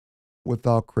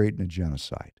without creating a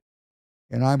genocide?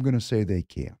 And I'm going to say they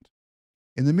can't.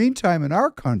 In the meantime, in our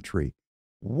country,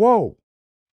 whoa,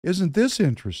 isn't this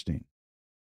interesting?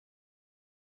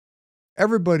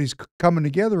 Everybody's coming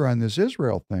together on this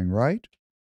Israel thing, right?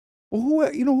 Well,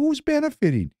 who's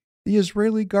benefiting? The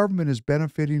Israeli government is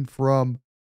benefiting from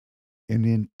an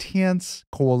intense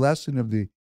coalescing of the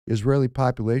Israeli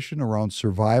population around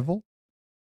survival.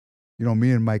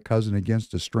 Me and my cousin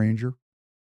against a stranger.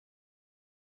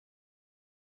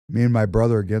 Me and my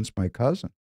brother against my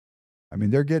cousin. I mean,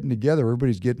 they're getting together.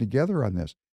 Everybody's getting together on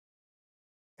this.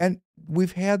 And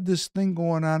we've had this thing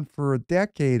going on for a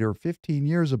decade or 15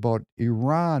 years about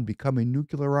Iran becoming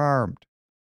nuclear armed.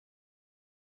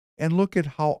 And look at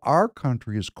how our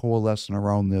country is coalescing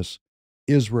around this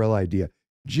Israel idea.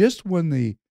 Just when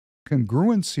the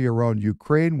congruency around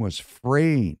Ukraine was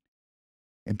fraying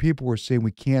and people were saying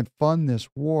we can't fund this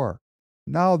war,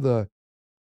 now the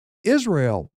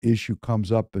Israel issue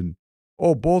comes up and,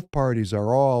 both parties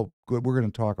are all good. We're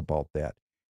going to talk about that.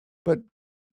 But,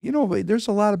 there's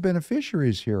a lot of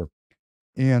beneficiaries here.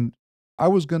 And I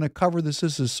was going to cover this.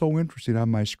 This is so interesting on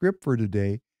my script for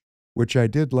today, which I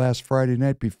did last Friday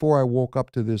night before I woke up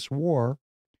to this war.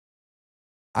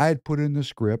 I had put in the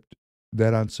script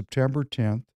that on September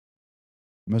 10th,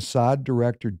 Mossad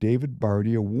Director David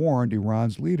Bardia warned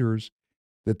Iran's leaders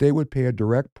that they would pay a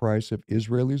direct price if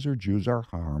Israelis or Jews are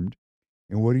harmed,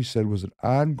 and what he said was an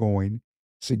ongoing,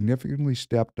 significantly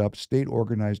stepped-up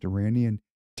state-organized Iranian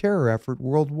terror effort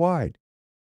worldwide.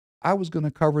 I was going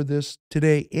to cover this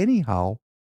today anyhow,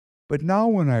 but now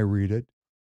when I read it,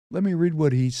 let me read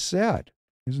what he said.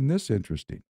 Isn't this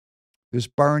interesting? This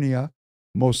Bardia,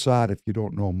 Mossad, if you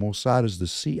don't know, Mossad is the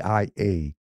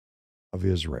CIA of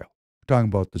Israel. We're talking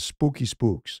about the spooky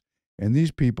spooks. And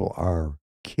these people are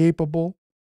capable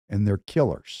and they're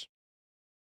killers.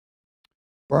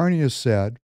 Bardia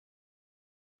said,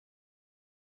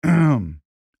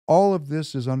 all of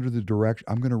this is under the direction.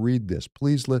 I'm going to read this.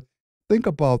 Please think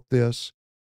about this.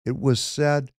 It was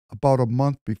said about a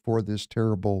month before this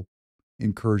terrible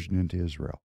incursion into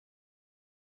Israel.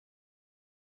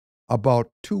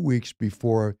 About 2 weeks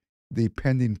before the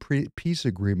pending peace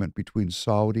agreement between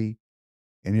Saudi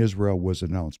and Israel was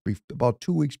announced. About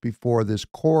 2 weeks before this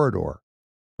corridor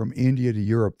from India to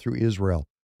Europe through Israel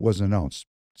was announced.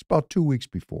 It's about 2 weeks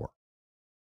before.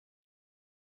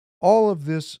 All of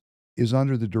this is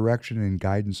under the direction and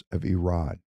guidance of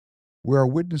Iran. We are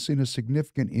witnessing a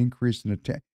significant increase in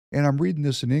attack. And I'm reading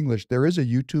this in English. There is a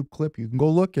YouTube clip. You can go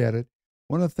look at it.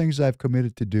 One of the things I've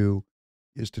committed to do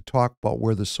is to talk about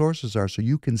where the sources are so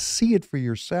you can see it for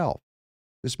yourself.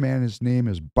 This man, his name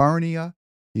is Bardia.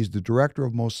 He's the director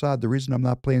of Mossad. The reason I'm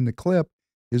not playing the clip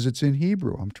is it's in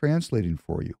Hebrew. I'm translating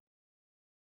for you.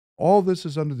 All this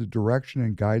is under the direction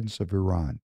and guidance of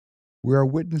Iran. We are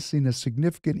witnessing a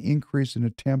significant increase in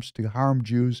attempts to harm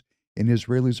Jews and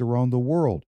Israelis around the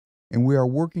world. And we are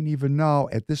working even now,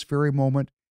 at this very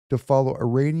moment, to follow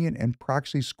Iranian and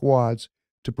proxy squads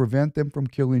to prevent them from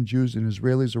killing Jews and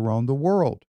Israelis around the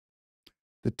world.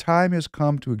 The time has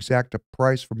come to exact a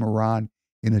price from Iran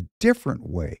in a different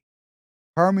way.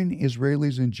 Harming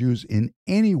Israelis and Jews in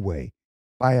any way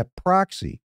by a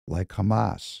proxy like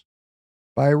Hamas,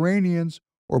 by Iranians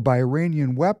or by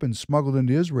Iranian weapons smuggled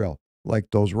into Israel,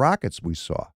 like those rockets we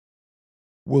saw,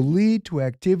 will lead to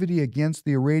activity against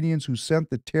the Iranians who sent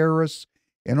the terrorists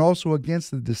and also against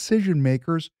the decision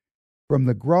makers, from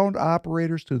the ground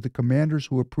operators to the commanders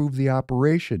who approved the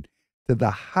operation, to the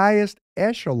highest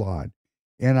echelon.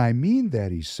 And I mean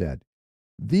that, he said.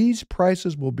 These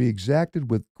prices will be exacted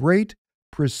with great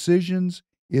precisions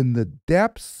in the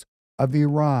depths of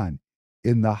Iran,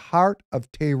 in the heart of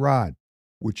Tehran,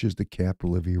 which is the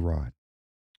capital of Iran.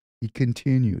 He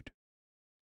continued,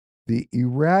 the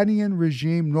Iranian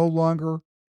regime no longer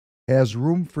has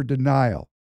room for denial,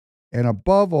 and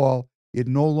above all, it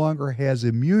no longer has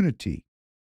immunity.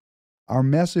 Our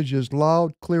message is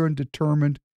loud, clear, and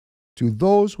determined to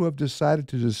those who have decided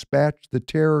to dispatch the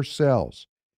terror cells.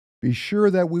 Be sure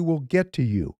that we will get to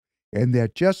you, and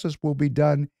that justice will be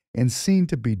done and seen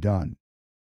to be done.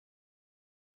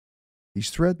 He's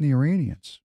threatening the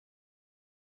Iranians.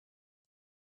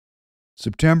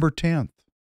 September 10th.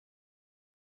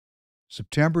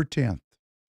 September 10th.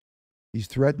 He's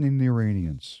threatening the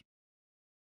Iranians.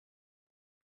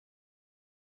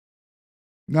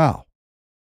 Now,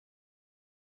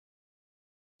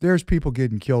 there's people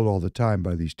getting killed all the time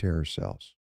by these terror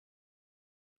cells.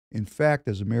 In fact,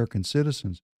 as American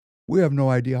citizens, we have no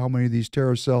idea how many of these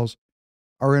terror cells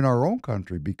are in our own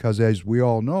country because, as we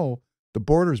all know, the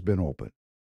border's been open.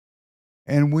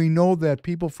 And we know that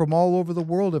people from all over the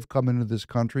world have come into this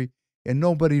country, and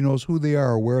nobody knows who they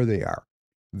are or where they are.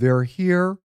 They're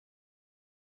here,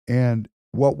 and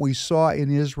what we saw in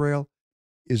Israel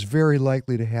is very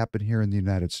likely to happen here in the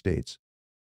United States.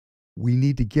 We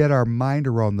need to get our mind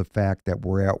around the fact that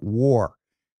we're at war.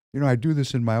 You know, I do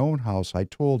this in my own house. I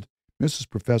told Mrs.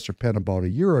 Professor Penn about a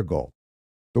year ago,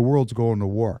 the world's going to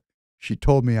war. She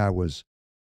told me I was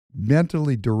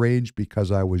mentally deranged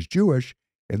because I was Jewish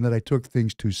and that I took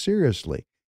things too seriously.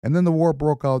 And then the war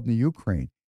broke out in the Ukraine.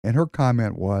 And her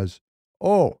comment was,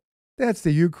 "Oh, that's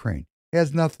the Ukraine. It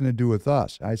has nothing to do with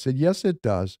us." I said, "Yes, it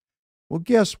does." Well,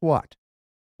 guess what?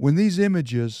 When these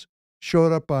images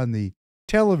showed up on the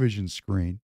television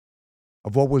screen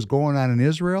of what was going on in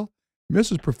Israel,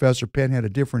 Mrs. Professor Penn had a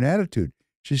different attitude.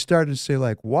 She started to say,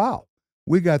 like, wow,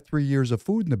 we got 3 years of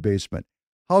food in the basement.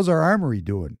 How's our armory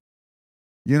doing?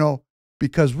 You know,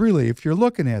 because really, if you're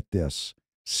looking at this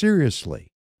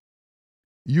seriously,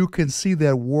 you can see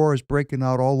that war is breaking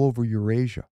out all over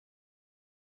Eurasia.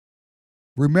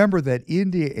 Remember that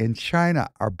India and China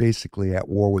are basically at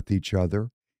war with each other.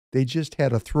 They just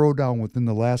had a throwdown within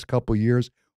the last couple of years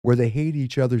where they hate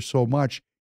each other so much.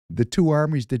 The two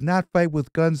armies did not fight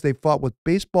with guns. They fought with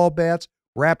baseball bats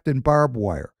wrapped in barbed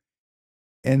wire.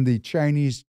 And the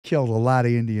Chinese killed a lot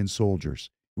of Indian soldiers.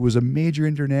 It was a major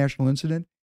international incident.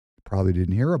 Probably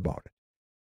didn't hear about it.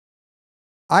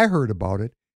 I heard about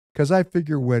it because I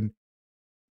figure when,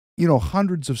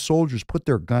 hundreds of soldiers put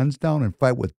their guns down and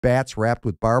fight with bats wrapped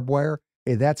with barbed wire,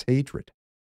 hey, that's hatred.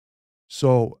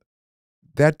 So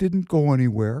that didn't go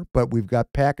anywhere, but we've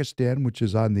got Pakistan, which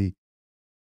is on the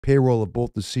payroll of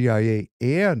both the CIA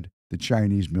and the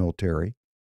Chinese military.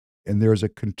 And there's a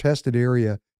contested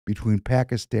area between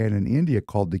Pakistan and India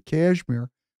called the Kashmir.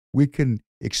 We can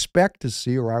expect to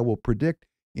see, or I will predict,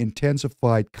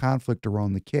 intensified conflict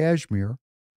around the Kashmir.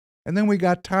 And then we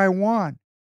got Taiwan.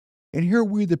 And here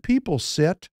we, the people,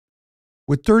 sit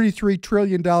with $33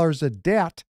 trillion of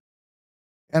debt,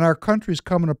 and our country's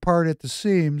coming apart at the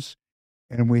seams.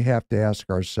 And we have to ask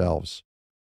ourselves,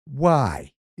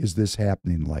 why is this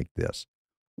happening like this?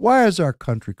 Why is our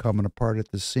country coming apart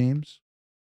at the seams?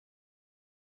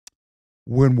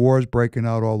 When wars breaking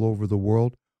out all over the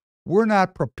world, we're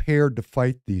not prepared to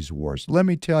fight these wars. Let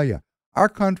me tell you, our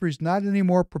country's not any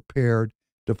more prepared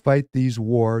to fight these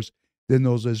wars than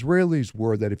those Israelis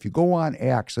were, that if you go on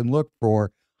X and look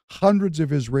for hundreds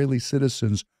of Israeli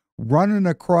citizens running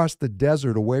across the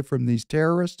desert away from these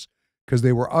terrorists because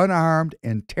they were unarmed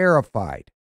and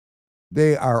terrified.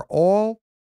 They are all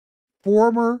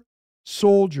former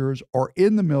soldiers or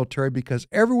in the military because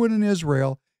everyone in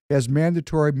Israel has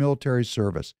mandatory military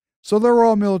service. So they're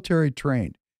all military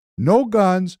trained. No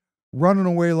guns, running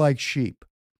away like sheep.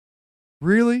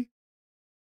 Really?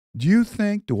 Do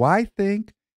I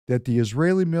think that the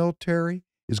Israeli military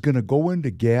is going to go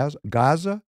into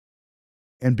Gaza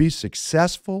and be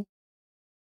successful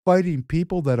fighting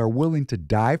people that are willing to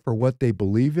die for what they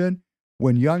believe in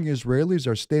when young Israelis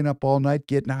are staying up all night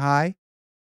getting high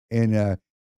and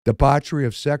debauchery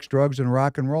of sex, drugs, and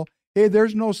rock and roll? Hey,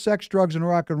 there's no sex, drugs, and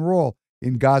rock and roll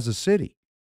in Gaza City.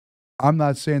 I'm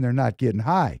not saying they're not getting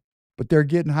high, but they're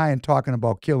getting high and talking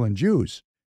about killing Jews.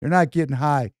 They're not getting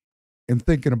high and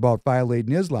thinking about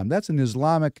violating Islam. That's an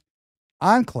Islamic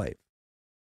enclave.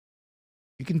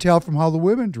 You can tell from how the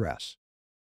women dress.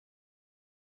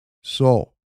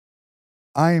 So,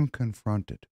 I am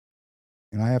confronted,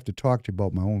 and I have to talk to you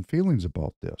about my own feelings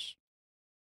about this.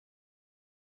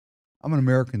 I'm an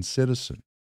American citizen.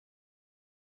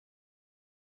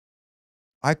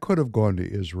 I could have gone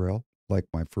to Israel like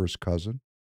my first cousin.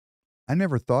 I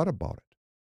never thought about it.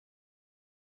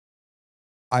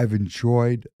 I've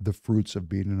enjoyed the fruits of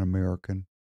being an American.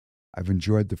 I've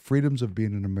enjoyed the freedoms of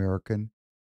being an American.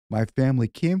 My family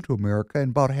came to America,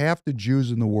 and about half the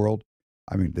Jews in the world,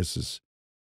 I mean, this is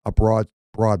a broad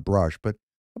brush, but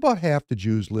about half the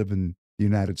Jews live in the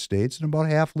United States and about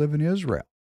half live in Israel.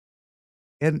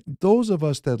 And those of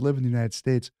us that live in the United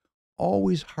States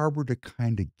always harbored a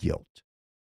kind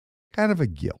of a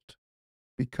guilt,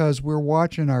 because we're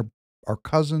watching our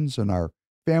cousins and our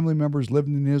family members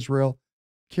living in Israel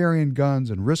carrying guns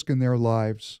and risking their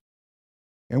lives.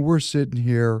 And we're sitting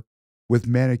here with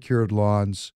manicured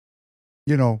lawns,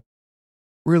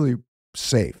 really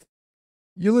safe.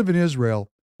 You live in Israel,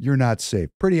 you're not safe.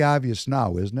 Pretty obvious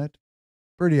now, isn't it?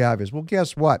 Pretty obvious. Well,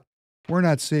 guess what? We're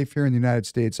not safe here in the United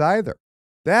States either.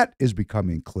 That is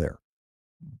becoming clear.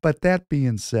 But that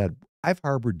being said, I've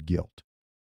harbored guilt.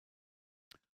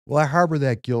 Well, I harbor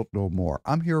that guilt no more.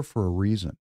 I'm here for a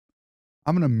reason.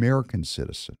 I'm an American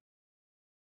citizen.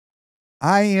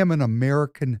 I am an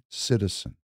American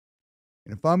citizen.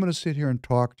 And if I'm going to sit here and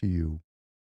talk to you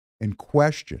and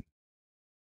question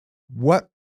what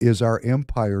is our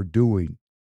empire doing,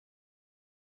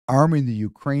 arming the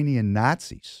Ukrainian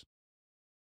Nazis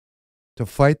to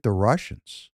fight the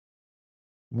Russians,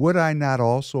 would I not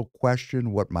also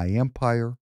question what my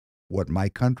empire, what my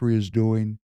country is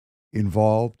doing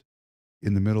involved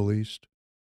in the Middle East?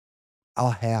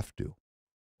 I'll have to,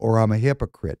 or I'm a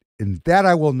hypocrite, and that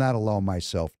I will not allow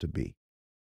myself to be.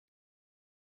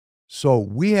 So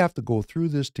we have to go through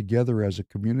this together as a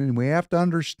community, and we have to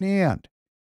understand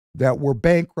that we're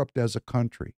bankrupt as a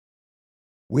country.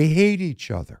 We hate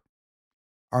each other.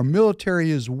 Our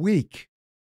military is weak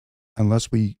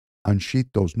unless we unsheath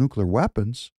those nuclear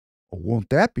weapons. Well, won't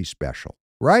that be special,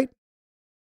 right?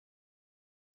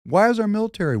 Why is our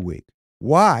military weak?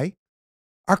 Why?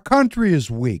 Our country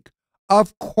is weak.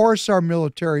 Of course our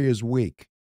military is weak.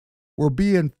 We're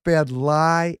being fed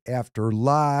lie after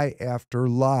lie after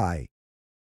lie.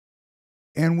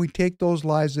 And we take those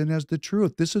lies in as the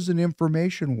truth. This is an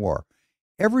information war.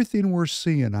 Everything we're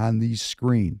seeing on these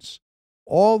screens,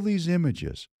 all these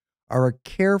images, are a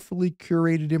carefully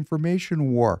curated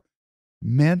information war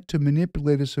meant to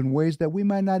manipulate us in ways that we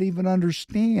might not even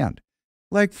understand.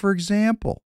 Like, for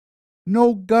example,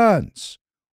 no guns.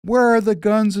 Where are the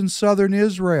guns in southern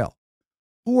Israel?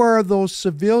 Who are those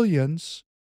civilians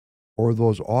or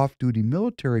those off-duty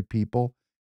military people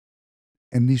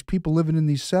and these people living in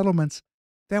these settlements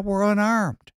that were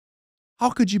unarmed? How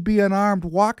could you be unarmed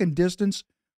walking distance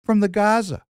from the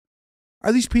Gaza?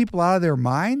 Are these people out of their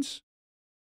minds?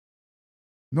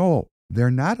 No, they're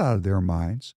not out of their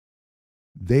minds.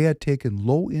 They had taken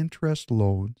low-interest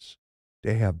loans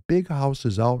to have big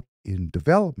houses out in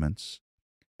developments,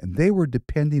 and they were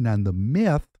depending on the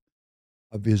myth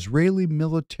of Israeli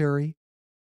military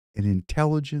and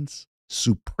intelligence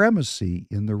supremacy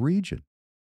in the region.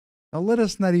 Now, let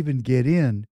us not even get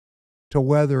in to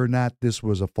whether or not this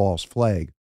was a false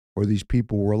flag or these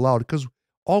people were allowed, because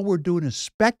all we're doing is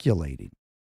speculating.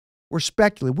 We're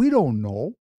speculating. We don't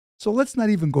know. So let's not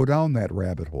even go down that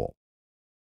rabbit hole.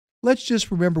 Let's just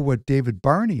remember what David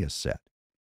Barney has said.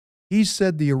 He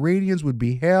said the Iranians would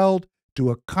be held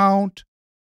to account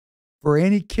for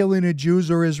any killing of Jews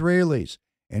or Israelis.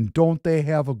 And don't they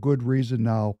have a good reason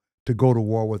now to go to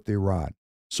war with Iran?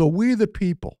 So we the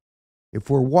people, if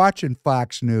we're watching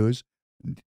Fox News,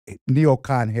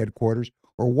 neocon headquarters,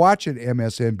 or watching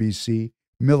MSNBC,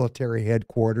 military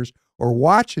headquarters, or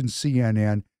watching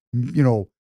CNN,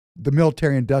 the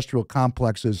military-industrial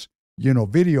complexes,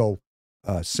 video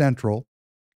central.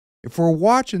 If we're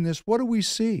watching this, what do we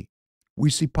see? We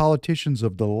see politicians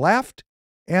of the left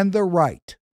and the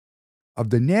right, of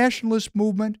the nationalist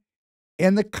movement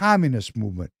and the communist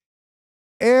movement.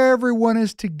 Everyone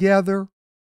is together,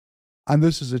 and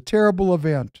this is a terrible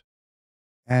event.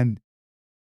 And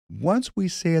once we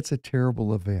say it's a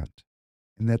terrible event,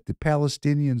 and that the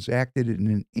Palestinians acted in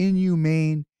an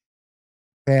inhumane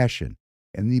fashion,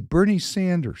 and the Bernie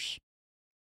Sanders,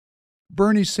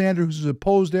 who's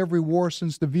opposed every war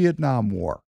since the Vietnam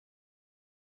War.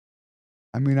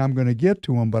 I mean, I'm going to get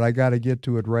to him, but I got to get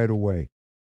to it right away.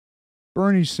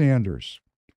 Bernie Sanders.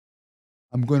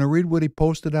 I'm going to read what he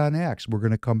posted on X. We're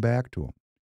going to come back to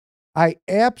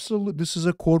him. This is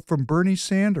a quote from Bernie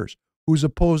Sanders, who's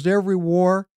opposed every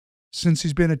war since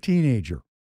he's been a teenager.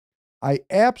 I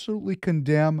absolutely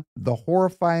condemn the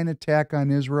horrifying attack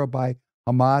on Israel by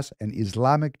Hamas and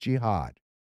Islamic Jihad.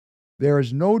 There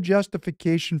is no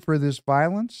justification for this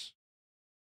violence,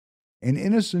 and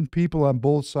innocent people on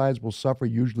both sides will suffer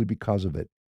usually because of it.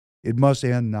 It must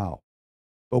end now.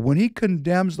 But when he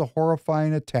condemns the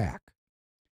horrifying attack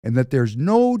and that there's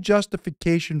no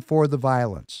justification for the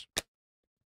violence,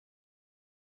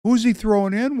 who's he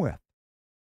throwing in with?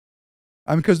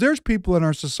 I mean, because there's people in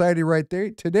our society right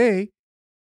there today.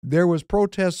 There was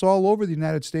protests all over the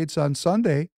United States on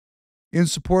Sunday in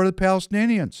support of the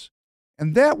Palestinians.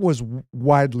 And that was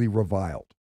widely reviled.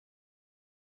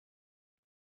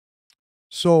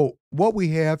 So what we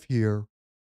have here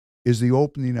is the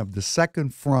opening of the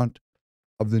second front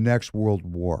of the next World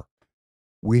War.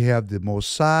 We have the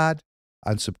Mossad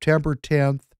on September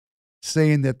 10th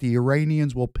saying that the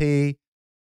Iranians will pay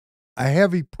a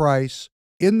heavy price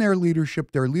in their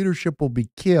leadership. Their leadership will be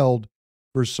killed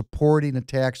for supporting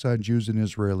attacks on Jews and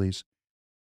Israelis.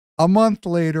 A month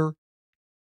later,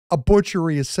 a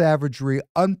butchery, a savagery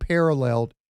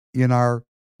unparalleled in our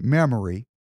memory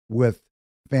with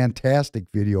fantastic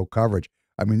video coverage.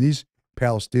 I mean, these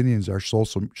Palestinians are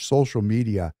social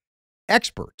media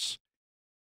experts.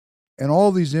 And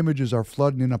all these images are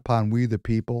flooding in upon we the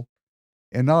people.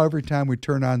 And now every time we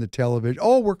turn on the television,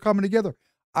 oh, we're coming together.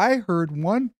 I heard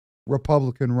one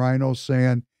Republican rhino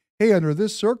saying, hey, under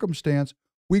this circumstance,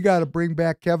 we got to bring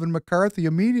back Kevin McCarthy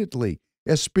immediately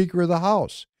as Speaker of the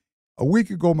House. A week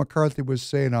ago, McCarthy was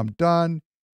saying, I'm done,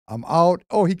 I'm out.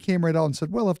 Oh, he came right out and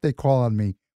said, well, if they call on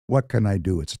me, what can I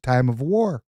do? It's a time of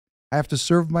war. I have to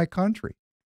serve my country.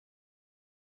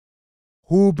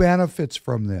 Who benefits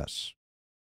from this?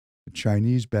 The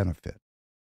Chinese benefit.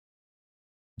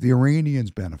 The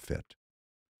Iranians benefit.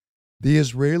 The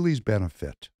Israelis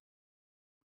benefit.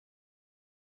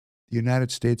 The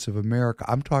United States of America,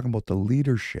 I'm talking about the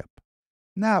leadership,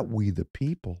 not we the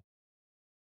people.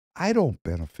 I don't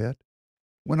benefit.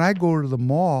 When I go to the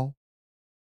mall,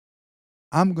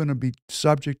 I'm going to be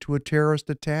subject to a terrorist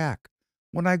attack.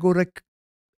 When I go to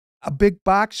a big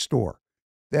box store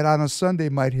that on a Sunday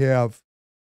might have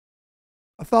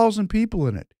 1,000 people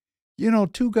in it, you know,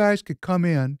 two guys could come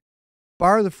in,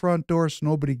 bar the front door so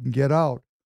nobody can get out,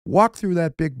 walk through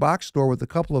that big box store with a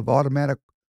couple of automatic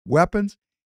weapons,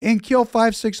 and kill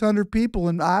 500-600 people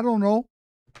in, I don't know,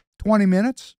 20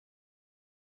 minutes?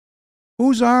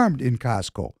 Who's armed in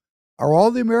Costco? Are all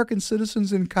the American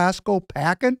citizens in Costco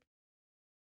packing?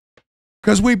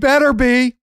 Because we better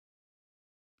be.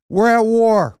 We're at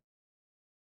war.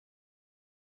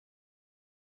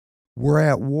 We're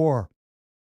at war.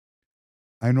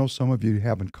 I know some of you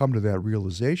haven't come to that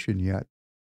realization yet.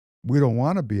 We don't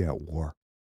want to be at war.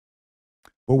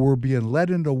 But we're being led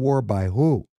into war by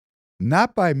who?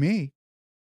 Not by me.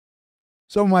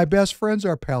 Some of my best friends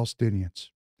are Palestinians.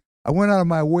 I went out of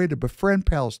my way to befriend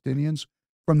Palestinians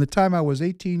from the time I was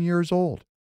 18 years old.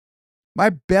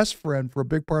 My best friend for a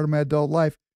big part of my adult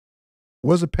life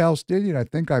was a Palestinian. I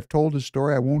think I've told his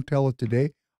story. I won't tell it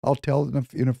today. I'll tell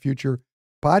it in a future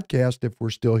podcast if we're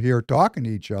still here talking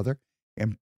to each other.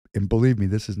 And believe me,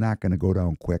 this is not going to go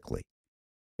down quickly.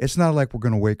 It's not like we're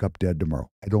going to wake up dead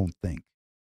tomorrow. I don't think.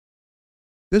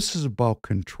 This is about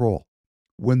control.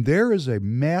 When there is a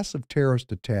massive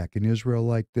terrorist attack in Israel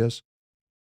like this,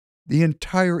 the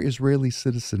entire Israeli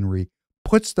citizenry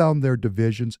puts down their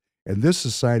divisions, and this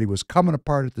society was coming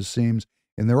apart at the seams,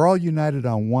 and they're all united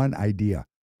on one idea: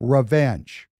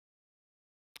 revenge.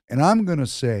 And I'm going to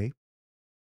say,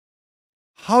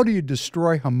 how do you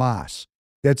destroy Hamas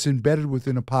that's embedded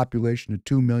within a population of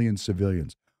 2 million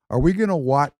civilians? Are we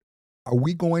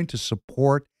going to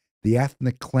support the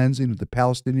ethnic cleansing of the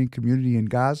Palestinian community in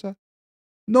Gaza?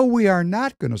 No, we are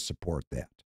not going to support that,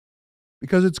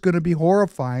 because it's going to be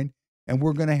horrifying, and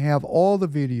we're going to have all the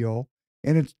video,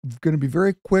 and it's going to be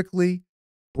very quickly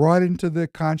brought into the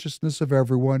consciousness of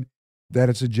everyone that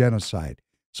it's a genocide.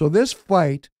 So this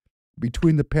fight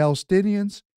between the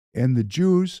Palestinians and the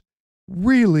Jews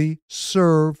really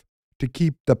serve to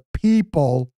keep the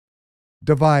people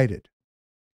divided.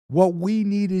 What we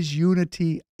need is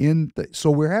unity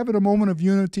so we're having a moment of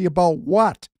unity about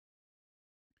what?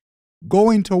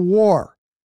 Going to war.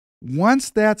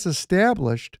 Once that's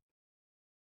established,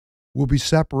 we'll be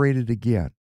separated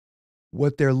again.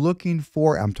 What they're looking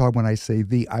for, I'm talking when I say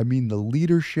I mean the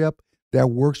leadership that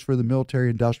works for the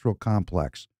military-industrial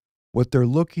complex. What they're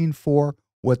looking for,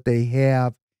 what they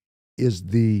have, is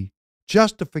the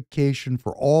justification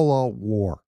for all-out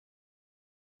war.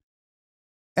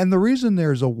 And the reason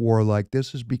there's a war like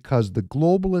this is because the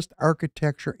globalist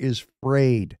architecture is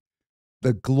frayed.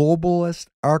 The globalist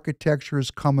architecture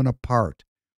is coming apart.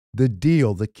 The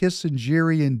deal, the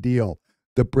Kissingerian deal,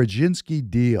 the Brzezinski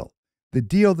deal, the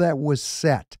deal that was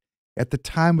set at the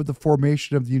time of the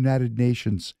formation of the United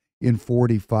Nations in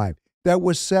 1945, that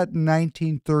was set in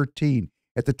 1913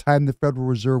 at the time the Federal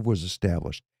Reserve was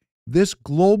established. This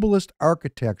globalist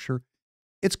architecture,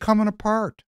 it's coming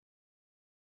apart.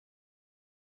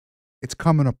 It's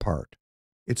coming apart.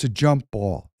 It's a jump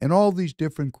ball. And all these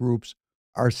different groups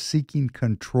are seeking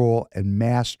control and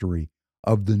mastery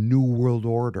of the New World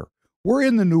Order. We're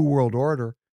in the New World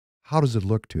Order. How does it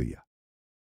look to you?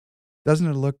 Doesn't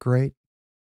it look great?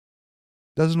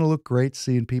 Doesn't it look great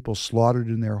seeing people slaughtered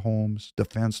in their homes,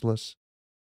 defenseless,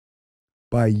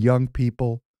 by young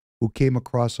people who came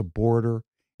across a border,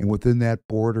 and within that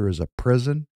border is a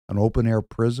prison, an open-air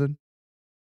prison?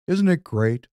 Isn't it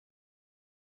great?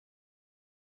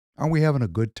 Aren't we having a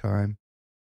good time?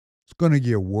 It's going to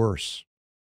get worse.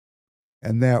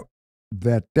 And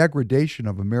that degradation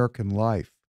of American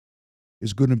life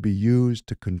is going to be used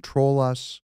to control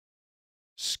us.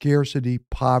 Scarcity,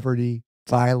 poverty,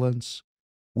 violence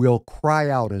will cry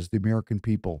out as the American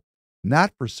people,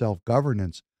 not for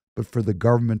self-governance, but for the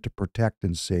government to protect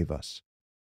and save us.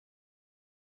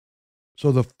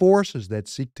 So the forces that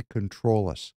seek to control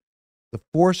us, the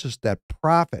forces that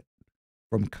profit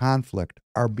from conflict,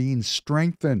 are being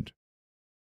strengthened.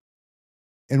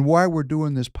 and why we're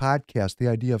doing this podcast, the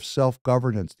idea of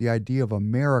self-governance, the idea of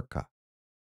America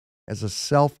as a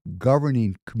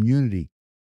self-governing community,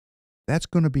 that's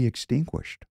going to be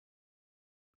extinguished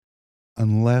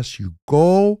unless you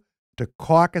go to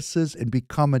caucuses and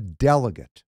become a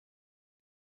delegate.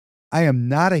 I am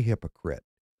not a hypocrite.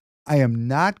 I am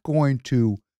not going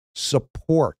to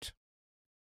support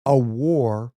a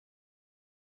war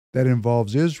that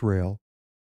involves Israel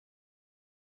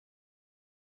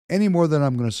any more than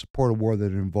I'm going to support a war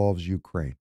that involves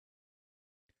Ukraine,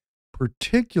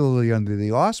 particularly under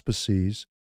the auspices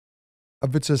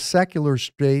of it's a secular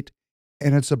state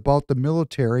and it's about the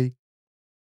military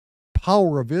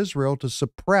power of Israel to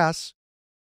suppress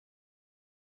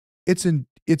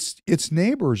its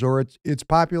neighbors or its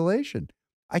population.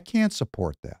 I can't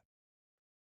support that.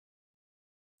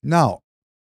 Now,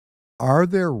 are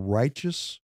there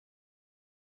righteous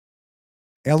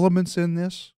elements in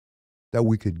this that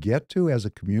we could get to as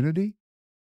a community?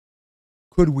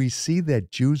 Could we see that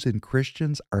Jews and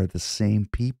Christians are the same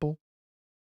people?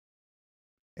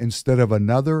 Instead of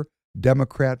another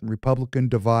Democrat and Republican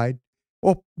divide,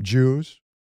 oh, Jews,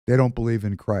 they don't believe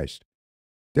in Christ.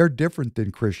 They're different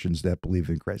than Christians that believe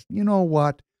in Christ. You know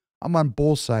what? I'm on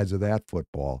both sides of that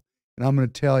football, and I'm going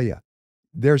to tell you,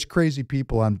 there's crazy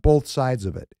people on both sides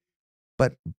of it.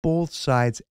 But both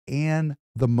sides and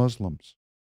the Muslims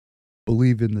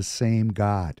believe in the same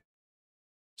God.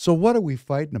 So what are we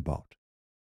fighting about?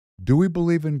 Do we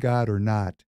believe in God or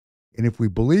not? And if we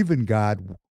believe in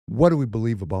God, what do we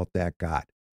believe about that God?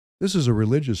 This is a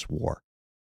religious war.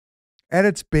 At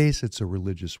its base, it's a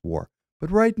religious war.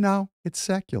 But right now, it's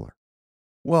secular.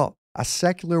 Well, a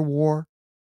secular war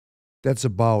that's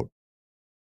about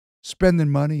spending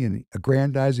money and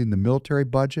aggrandizing the military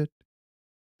budget.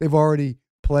 They've already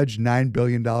pledged $9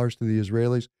 billion to the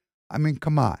Israelis. I mean,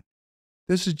 come on.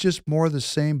 This is just more of the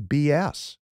same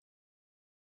BS.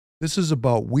 This is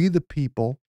about we the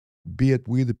people, be it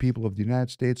we the people of the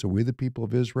United States or we the people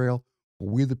of Israel or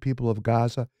we the people of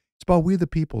Gaza. It's about we the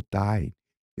people dying.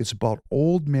 It's about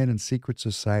old men in secret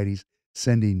societies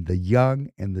sending the young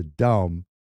and the dumb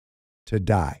to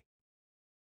die.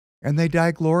 And they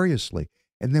die gloriously.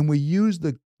 And then we use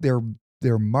their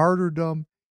martyrdom,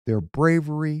 their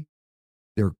bravery,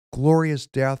 their glorious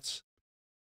deaths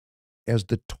as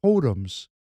the totems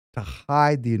to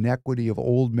hide the inequity of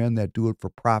old men that do it for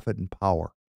profit and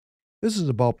power. This is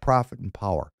about profit and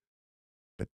power.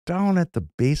 But down at the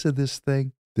base of this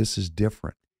thing, this is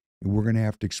different. And we're going to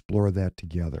have to explore that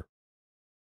together.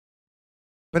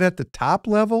 But at the top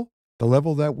level, the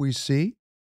level that we see,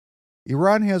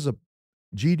 Iran has a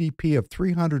GDP of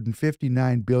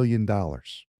 $359 billion.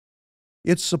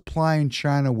 It's supplying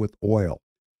China with oil.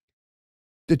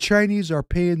 The Chinese are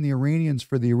paying the Iranians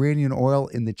for the Iranian oil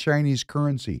in the Chinese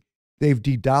currency. They've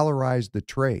de-dollarized the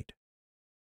trade.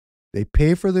 They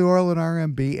pay for the oil in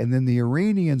RMB, and then the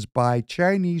Iranians buy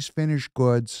Chinese finished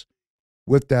goods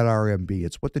with that RMB.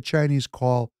 It's what the Chinese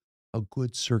call a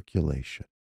good circulation.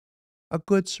 A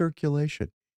good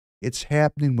circulation. It's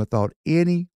happening without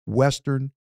any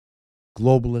Western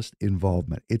globalist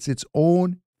involvement. It's its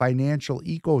own financial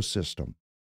ecosystem.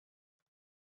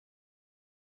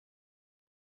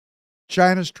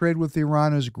 China's trade with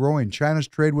Iran is growing. China's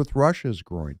trade with Russia is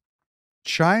growing.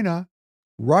 China,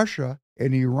 Russia,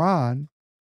 and Iran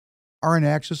are an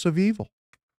axis of evil,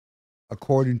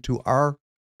 according to our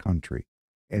country.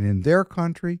 And in their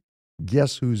country,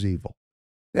 guess who's evil?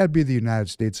 That'd be the United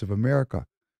States of America.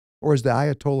 Or as the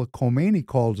Ayatollah Khomeini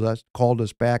called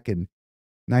us back in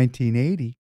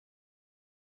 1980,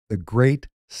 the great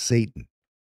Satan.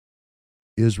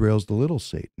 Israel's the little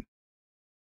Satan.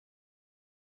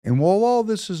 And while all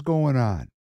this is going on,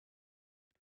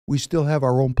 we still have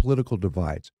our own political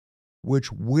divides,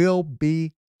 which will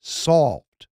be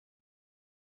solved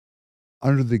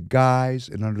under the guise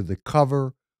and under the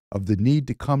cover of the need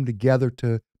to come together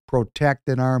to protect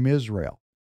and arm Israel.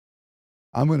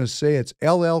 I'm going to say it's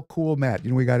LL Cool Matt.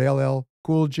 You know, we got LL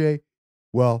Cool J.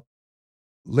 Well,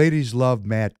 ladies love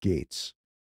Matt Gaetz.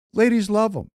 Ladies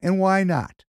love him. And why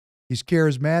not? He's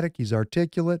charismatic. He's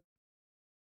articulate.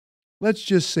 Let's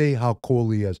just say how cool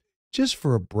he is, just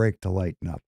for a break to lighten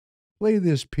up. Play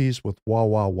this piece with Wah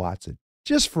Wah Watson,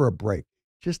 just for a break,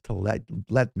 just to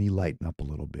let me lighten up a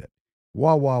little bit.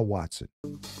 Wah Wah Watson.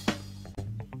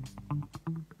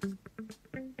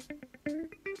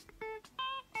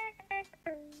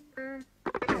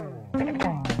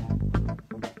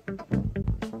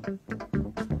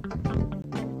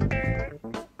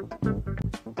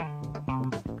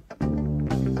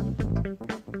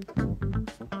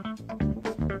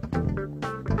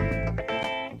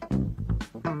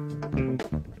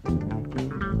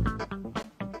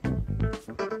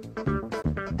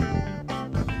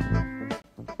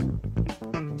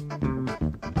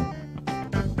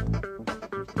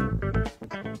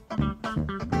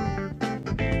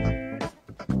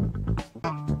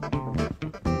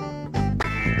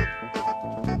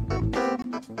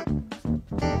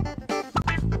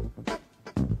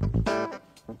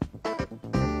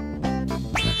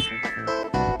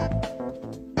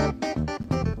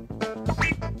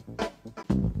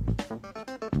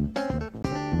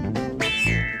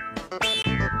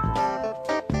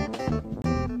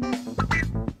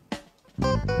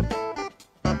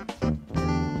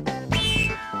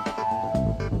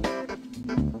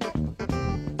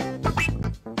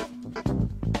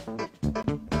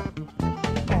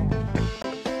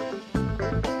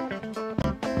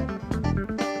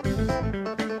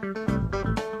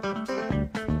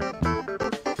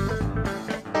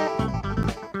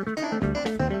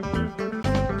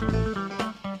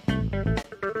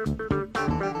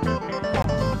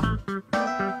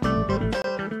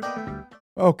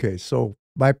 Okay, so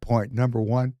my point, number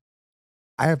one,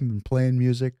 I haven't been playing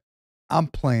music. I'm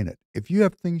playing it. If you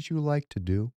have things you like to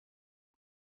do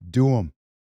them.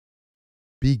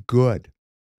 Be good.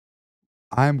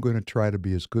 I'm going to try to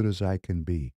be as good as I can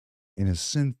be and as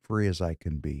sin-free as I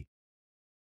can be.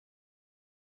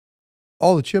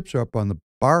 All the chips are up on the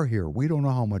bar here. We don't know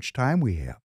how much time we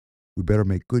have. We better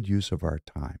make good use of our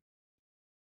time.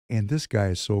 And this guy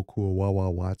is so cool, Wawa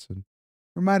Watson.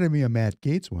 Reminded me of Matt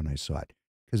Gaetz when I saw it,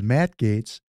 because Matt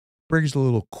Gaetz brings a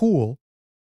little cool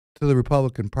to the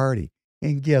Republican Party.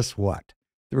 And guess what?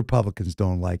 The Republicans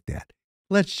don't like that.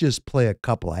 Let's just play a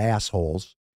couple of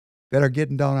assholes that are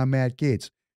getting down on Matt Gaetz.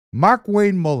 Mark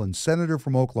Wayne Mullin, senator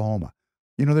from Oklahoma.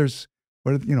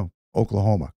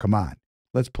 Oklahoma. Come on.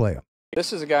 Let's play him.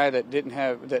 This is a guy that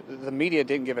the media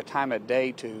didn't give a time of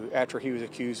day to after he was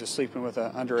accused of sleeping with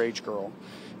an underage girl.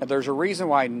 And there's a reason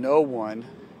why no one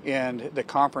in the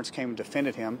conference came and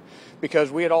defended him,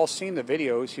 because we had all seen the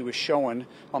videos he was showing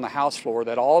on the House floor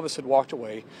that all of us had walked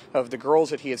away of the girls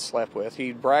that he had slept with.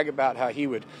 He'd brag about how he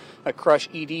would crush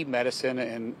ED medicine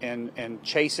and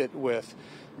chase it with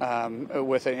an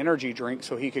energy drink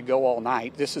so he could go all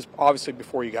night. This is obviously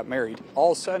before he got married.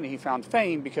 All of a sudden he found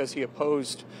fame because he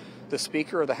opposed the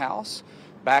Speaker of the House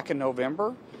back in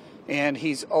November, and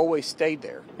he's always stayed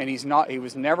there. And he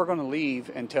was never going to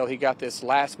leave until he got this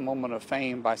last moment of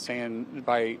fame by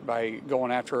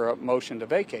going after a motion to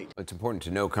vacate. It's important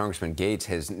to know Congressman Gaetz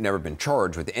has never been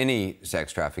charged with any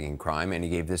sex trafficking crime, and he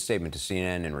gave this statement to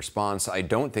CNN in response. I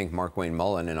don't think Mark Wayne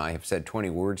Mullin and I have said 20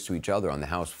 words to each other on the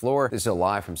House floor. This is a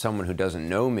lie from someone who doesn't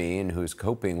know me and who's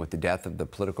coping with the death of the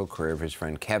political career of his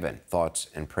friend Kevin. Thoughts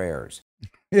and prayers.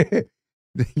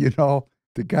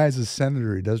 The guy's a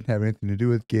senator. He doesn't have anything to do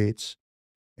with Gaetz.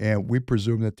 And we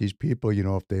presume that these people,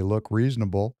 if they look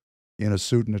reasonable in a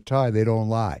suit and a tie, they don't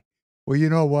lie. Well, you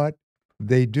know what?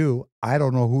 They do. I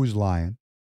don't know who's lying.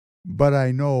 But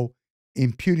I know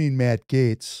impugning Matt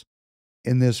Gaetz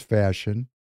in this fashion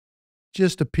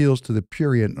just appeals to the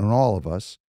prurient in all of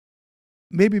us.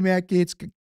 Maybe Matt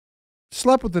Gaetz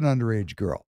slept with an underage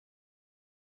girl.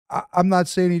 I'm not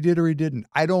saying he did or he didn't.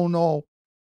 I don't know.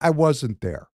 I wasn't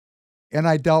there. And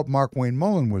I doubt Mark Wayne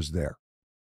Mullin was there.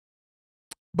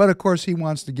 But, of course, he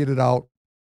wants to get it out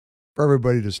for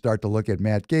everybody to start to look at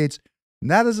Matt Gaetz,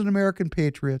 not as an American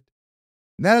patriot,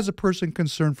 not as a person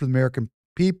concerned for the American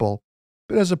people,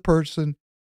 but as a person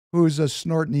who's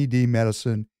snorting ED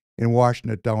medicine and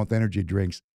washing it down with energy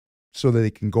drinks so that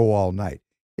they can go all night.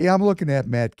 Hey, I'm looking at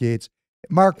Matt Gaetz.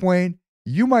 Mark Wayne,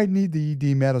 you might need the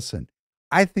ED medicine.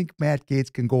 I think Matt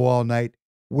Gaetz can go all night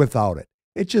without it.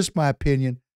 It's just my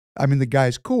opinion. I mean, the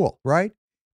guy's cool, right?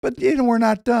 But, we're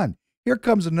not done. Here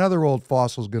comes another old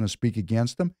fossil's going to speak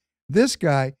against him. This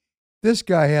guy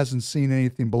hasn't seen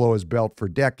anything below his belt for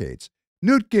decades.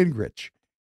 Newt Gingrich.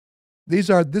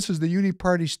 This is the Uni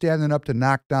Party standing up to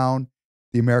knock down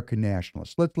the American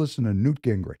nationalists. Let's listen to Newt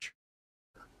Gingrich.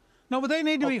 No, but they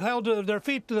need to be held to their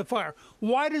feet to the fire.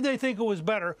 Why did they think it was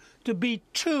better to be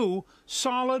two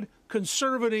solid,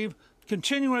 conservative,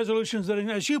 continuing resolutions that,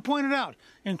 as you pointed out,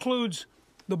 includes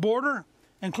the border,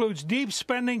 includes deep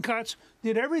spending cuts,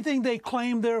 did everything they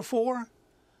claimed they're for?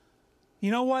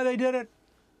 You know why they did it?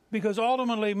 Because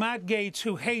ultimately Matt Gaetz,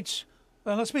 who hates,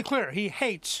 let's be clear, he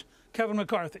hates Kevin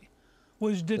McCarthy,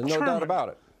 was determined no doubt about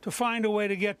it. to find a way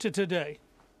to get to today.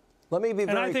 Let me be very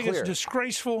clear. And I think it's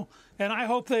disgraceful, and I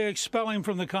hope they expel him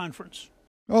from the conference.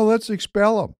 Oh, let's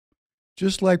expel him.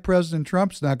 Just like President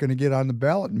Trump's not going to get on the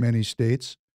ballot in many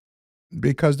states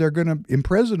because they're going to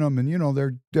imprison him,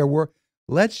 and,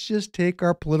 let's just take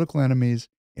our political enemies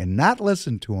and not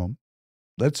listen to them.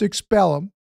 Let's expel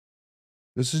them.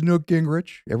 This is Newt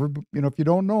Gingrich. If you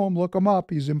don't know him, look him up.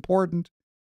 He's important.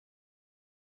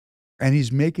 And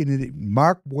he's making it,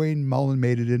 Mark Wayne Mullin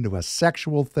made it into a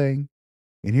sexual thing.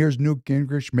 And here's Newt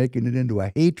Gingrich making it into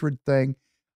a hatred thing.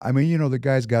 I mean, the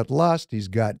guy's got lust. He's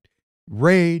got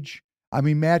rage. I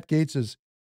mean, Matt Gaetz is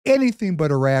anything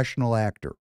but a rational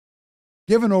actor,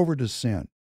 given over to sin.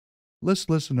 Let's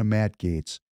listen to Matt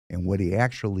Gaetz and what he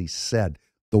actually said,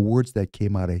 the words that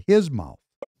came out of his mouth.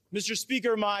 Mr.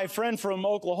 Speaker, my friend from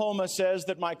Oklahoma says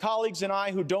that my colleagues and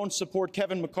I who don't support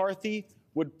Kevin McCarthy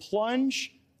would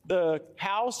plunge the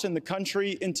House and the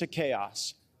country into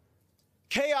chaos.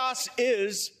 Chaos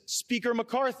is Speaker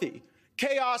McCarthy.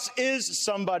 Chaos is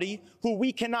somebody who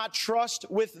we cannot trust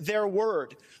with their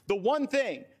word. The one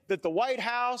thing that the White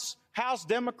House, House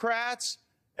Democrats,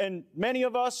 and many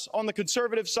of us on the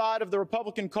conservative side of the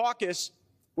Republican caucus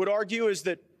would argue is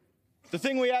that the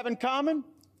thing we have in common,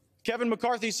 Kevin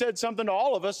McCarthy said something to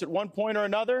all of us at one point or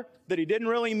another that he didn't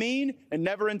really mean and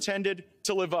never intended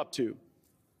to live up to.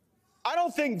 I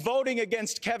don't think voting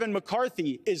against Kevin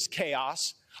McCarthy is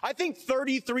chaos. I think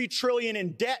 $33 trillion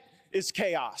in debt is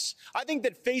chaos. I think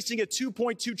that facing a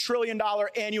 $2.2 trillion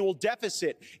annual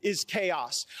deficit is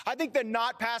chaos. I think that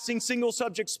not passing single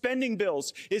subject spending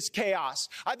bills is chaos.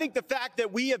 I think the fact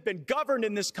that we have been governed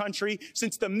in this country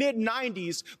since the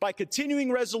mid-90s by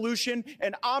continuing resolution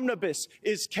and omnibus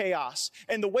is chaos.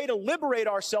 And the way to liberate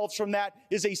ourselves from that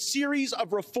is a series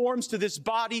of reforms to this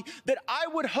body that I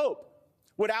would hope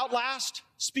would outlast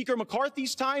Speaker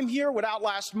McCarthy's time here, would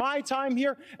outlast my time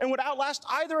here, and would outlast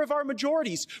either of our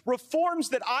majorities. Reforms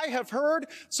that I have heard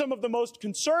some of the most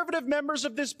conservative members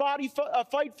of this body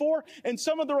fight for, and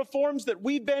some of the reforms that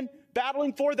we've been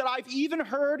battling for that I've even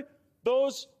heard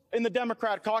those in the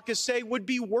Democrat caucus say would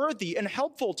be worthy and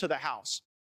helpful to the House.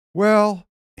 Well,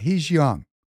 he's young.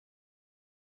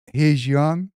 He's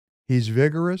young, he's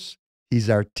vigorous,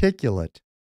 he's articulate,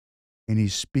 and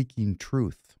he's speaking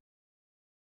truth.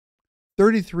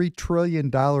 $33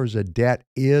 trillion of debt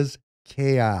is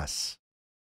chaos.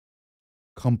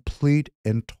 Complete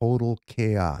and total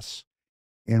chaos.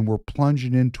 And we're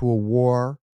plunging into a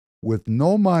war with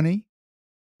no money,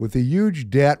 with a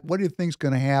huge debt. What do you think's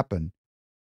going to happen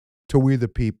to we the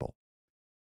people?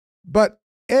 But,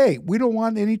 hey, we don't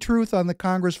want any truth on the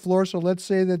Congress floor, so let's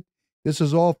say that this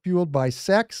is all fueled by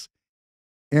sex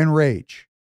and rage.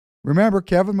 Remember,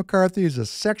 Kevin McCarthy is a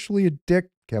sexually addicted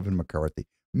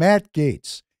Matt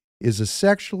Gaetz is a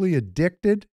sexually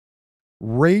addicted,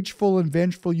 rageful, and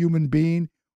vengeful human being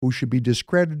who should be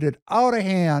discredited out of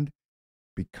hand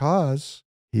because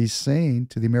he's saying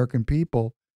to the American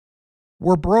people,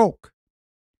 we're broke.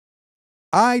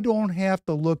 I don't have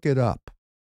to look it up.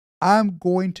 I'm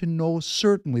going to know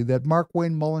certainly that Mark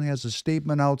Wayne Mullen has a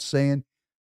statement out saying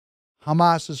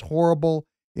Hamas is horrible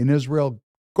in Israel.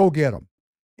 Go get them.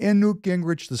 And Newt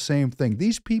Gingrich, the same thing.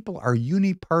 These people are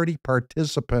uni-party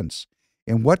participants.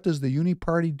 And what does the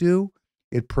uni-party do?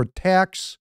 It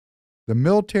protects the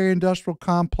military-industrial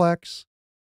complex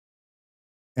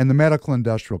and the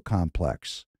medical-industrial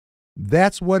complex.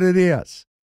 That's what it is.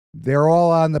 They're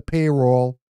all on the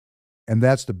payroll, and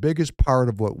that's the biggest part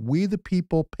of what we, the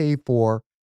people, pay for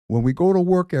when we go to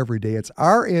work every day. It's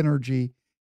our energy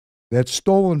that's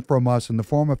stolen from us in the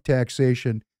form of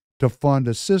taxation to fund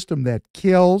a system that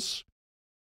kills.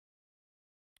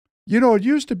 You know, it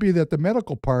used to be that the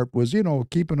medical part was,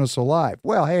 keeping us alive.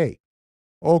 Well, hey,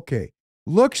 okay.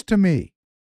 Looks to me,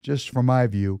 just from my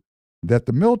view, that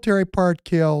the military part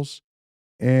kills,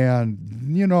 and,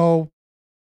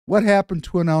 what happened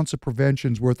to an ounce of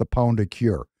prevention is worth a pound of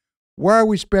cure. Why are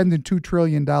we spending $2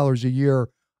 trillion a year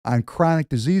on chronic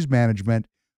disease management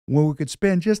when we could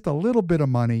spend just a little bit of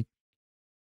money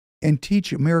and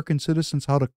teach American citizens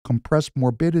how to compress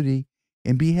morbidity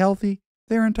and be healthy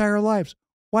their entire lives?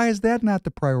 Why is that not the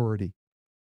priority?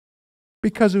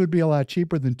 Because it would be a lot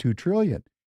cheaper than $2 trillion.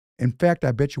 In fact,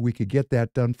 I bet you we could get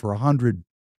that done for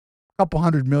couple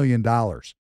 $100 million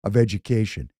of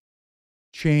education.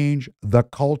 Change the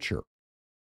culture.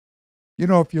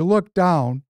 If you look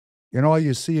down and all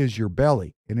you see is your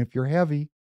belly, and if you're heavy,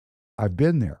 I've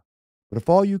been there. But if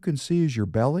all you can see is your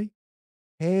belly,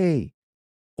 hey,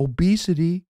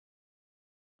 obesity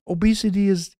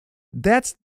is,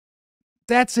 that's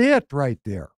it right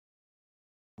there.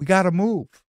 We got to move.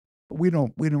 But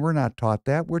we're not taught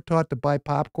that. We're taught to buy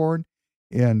popcorn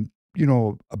and,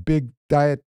 a big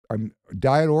diet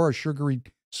or a sugary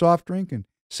soft drink and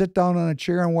sit down on a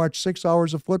chair and watch 6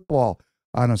 hours of football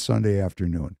on a Sunday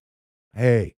afternoon.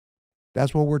 Hey,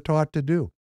 that's what we're taught to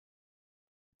do.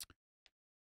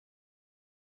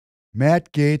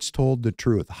 Matt Gaetz told the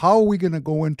truth. How are we going to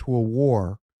go into a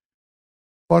war,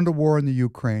 fund a war in the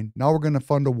Ukraine? Now we're going to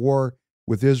fund a war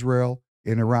with Israel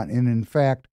and Iran. And in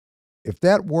fact, if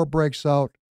that war breaks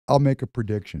out, I'll make a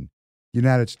prediction. The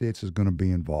United States is going to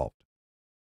be involved.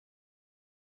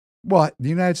 Well, the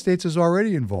United States is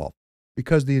already involved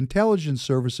because the intelligence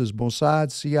services,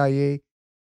 Mossad, CIA,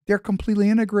 they're completely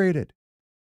integrated.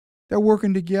 They're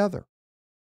working together.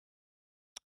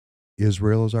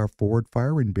 Israel is our forward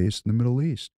firing base in the Middle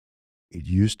East. It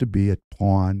used to be a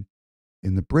pawn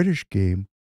in the British game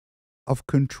of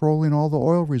controlling all the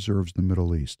oil reserves in the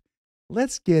Middle East.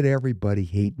 Let's get everybody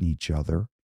hating each other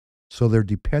so they're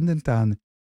dependent on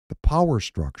the power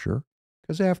structure,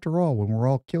 because after all, when we're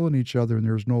all killing each other and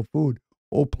there's no food,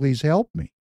 oh, please help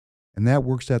me. And that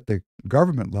works at the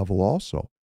government level also.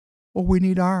 Oh, we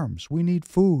need arms, we need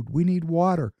food, we need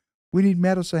water, we need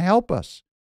medicine, help us.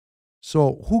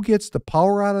 So who gets the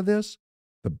power out of this?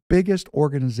 The biggest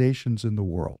organizations in the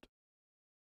world.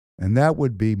 And that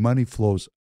would be money flows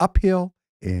uphill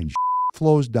and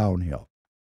flows downhill.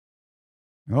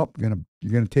 Nope, you're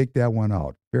gonna take that one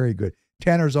out. Very good.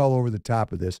 Tanner's all over the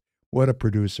top of this. What a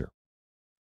producer.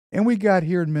 And we got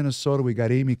here in Minnesota, we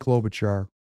got Amy Klobuchar,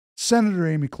 Senator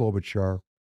Amy Klobuchar.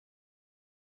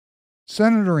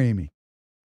 Senator Amy,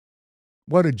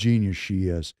 what a genius she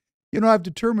is. You know, I've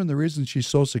determined the reason she's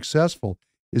so successful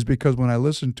is because when I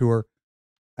listen to her,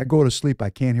 I go to sleep. I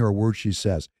can't hear a word she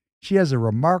says. She has a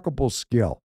remarkable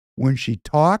skill. When she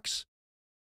talks,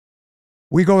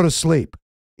 we go to sleep.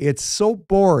 It's so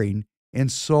boring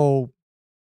and so,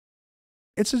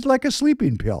 it's just like a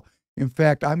sleeping pill. In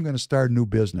fact, I'm going to start a new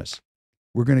business.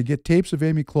 We're going to get tapes of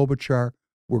Amy Klobuchar.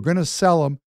 We're going to sell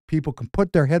them. People can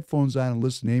put their headphones on and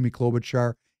listen to Amy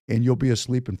Klobuchar, and you'll be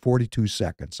asleep in 42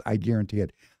 seconds. I guarantee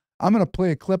it. I'm going to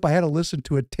play a clip. I had to listen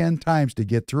to it 10 times to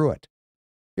get through it.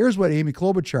 Here's what Amy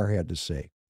Klobuchar had to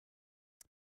say.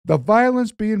 The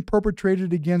violence being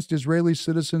perpetrated against Israeli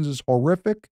citizens is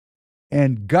horrific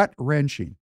and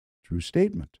gut-wrenching. True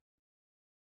statement.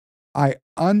 I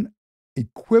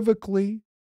unequivocally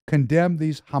condemn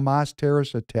these Hamas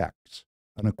terrorist attacks.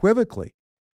 Unequivocally.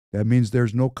 That means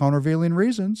there's no countervailing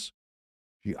reasons.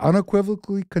 She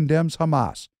unequivocally condemns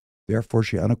Hamas. Therefore,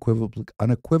 she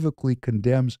unequivocally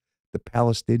condemns the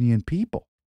Palestinian people.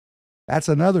 That's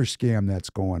another scam that's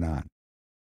going on.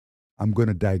 I'm going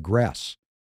to digress.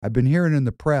 I've been hearing in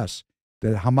the press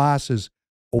that Hamas is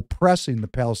oppressing the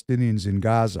Palestinians in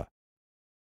Gaza.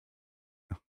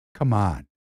 Come on.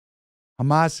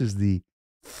 Hamas is the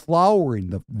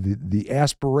flowering, the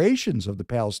aspirations of the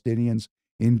Palestinians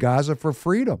in Gaza for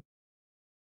freedom.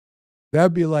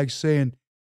 That'd be like saying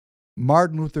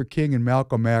Martin Luther King and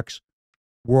Malcolm X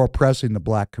were oppressing the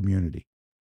black community.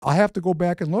 I'll have to go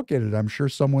back and look at it. I'm sure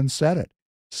someone said it.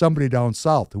 Somebody down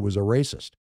south who was a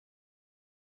racist.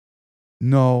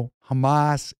 No,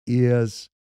 Hamas is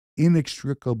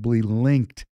inextricably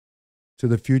linked to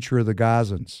the future of the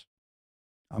Gazans.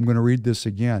 I'm going to read this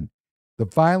again. The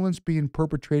violence being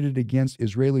perpetrated against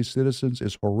Israeli citizens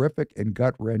is horrific and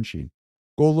gut-wrenching.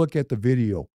 Go look at the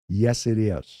video. Yes, it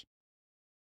is.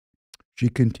 She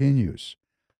continues,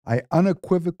 I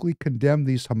unequivocally condemn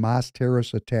these Hamas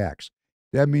terrorist attacks.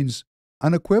 That means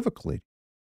unequivocally.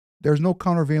 There's no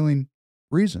countervailing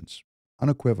reasons.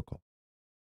 Unequivocal.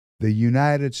 The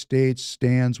United States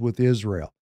stands with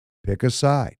Israel. Pick a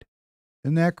side.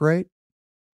 Isn't that great?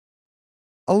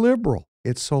 A liberal.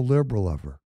 It's so liberal of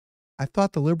her. I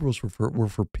thought the liberals were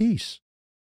for peace.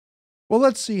 Well,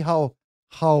 let's see how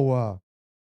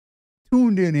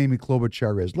tuned in Amy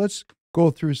Klobuchar is. Let's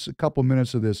go through a couple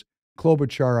minutes of this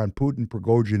Klobuchar on Putin,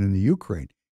 Prigozhin, in the Ukraine,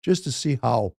 just to see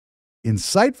how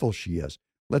insightful she is.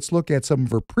 Let's look at some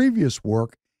of her previous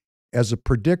work as a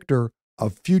predictor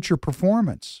of future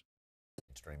performance.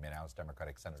 Joining me now is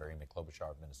Democratic Senator Amy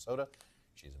Klobuchar of Minnesota.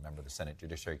 She's a member of the Senate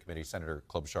Judiciary Committee. Senator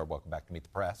Klobuchar, welcome back to Meet the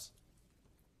Press.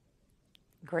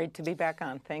 Great to be back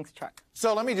on. Thanks, Chuck.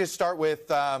 So let me just start with,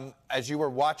 as you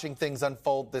were watching things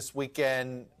unfold this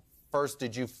weekend, first,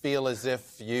 did you feel as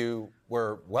if you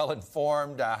were well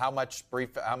informed? How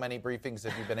many briefings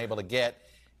have you been able to get?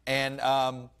 And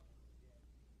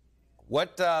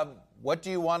what do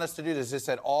you want us to do? Does this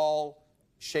at all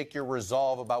shake your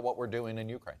resolve about what we're doing in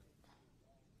Ukraine?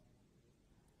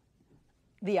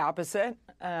 The opposite.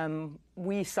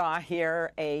 We saw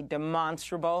here a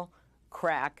demonstrable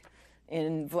crack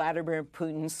in Vladimir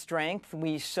Putin's strength.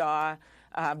 We saw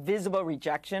visible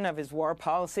rejection of his war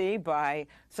policy by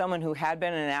someone who had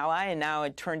been an ally and now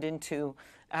had turned into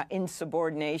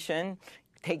insubordination,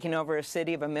 taking over a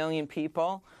city of 1 million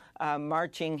people,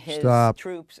 marching his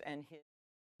troops and his...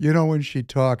 You know, when she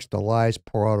talks, the lies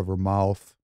pour out of her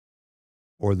mouth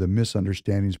or the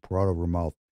misunderstandings pour out of her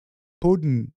mouth.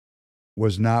 Putin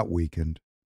was not weakened.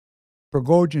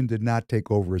 Prigozhin did not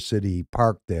take over a city. He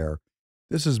parked there.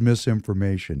 This is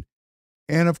misinformation.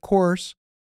 And of course,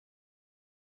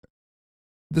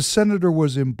 the senator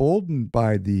was emboldened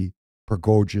by the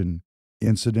Prigozhin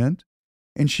incident,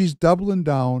 and she's doubling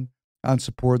down on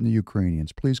supporting the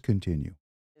Ukrainians. Please continue.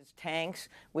 Tanks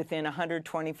within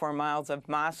 124 miles of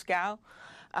Moscow.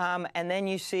 And then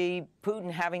you see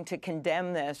Putin having to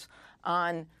condemn this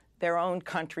on their own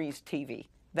country's TV.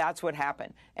 That's what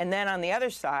happened. And then on the other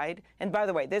side, and by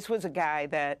the way, this was a guy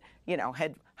that, you know,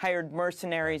 had hired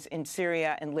mercenaries in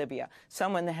Syria and Libya,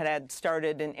 someone that had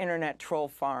started an internet troll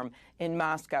farm in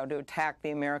Moscow to attack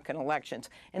the American elections.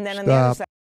 And then on the other side.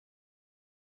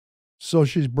 So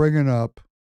she's bringing up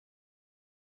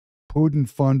Putin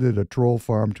funded a troll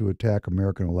farm to attack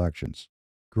American elections.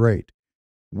 Great.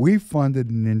 We funded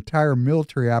an entire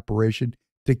military operation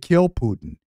to kill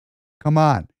Putin. Come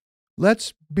on.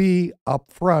 Let's be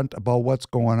upfront about what's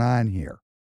going on here.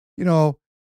 You know,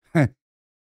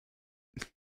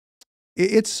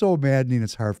 It's so maddening,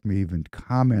 it's hard for me to even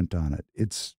comment on it.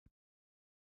 It's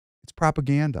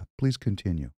propaganda. Please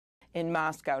continue. In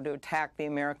Moscow to attack the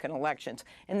American elections.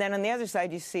 And then on the other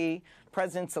side, you see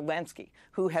President Zelensky,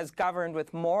 who has governed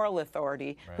with moral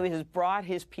authority, who has brought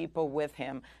his people with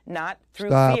him, not through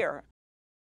fear.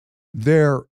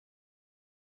 They're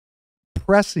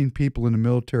pressing people into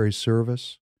military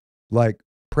service, like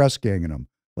press ganging them,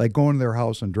 like going to their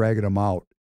house and dragging them out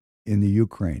in the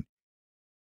Ukraine.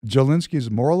 Zelensky's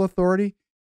moral authority,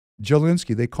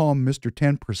 Zelensky, they call him Mr.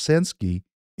 10%sky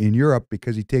in Europe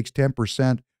because he takes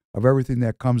 10% of everything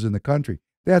that comes in the country.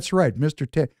 That's right,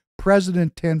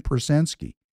 President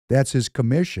 10%sky. That's his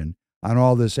commission on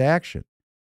all this action.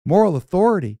 Moral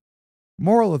authority?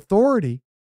 Moral authority?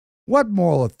 What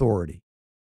moral authority?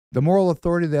 The moral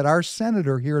authority that our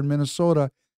senator here in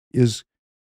Minnesota is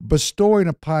bestowing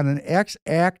upon an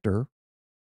ex-actor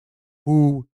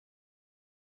who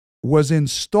was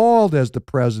installed as the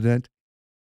president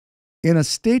in a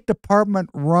State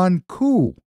Department-run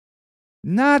coup,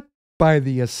 not by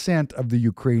the assent of the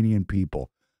Ukrainian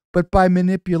people, but by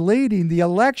manipulating the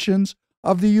elections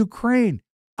of the Ukraine.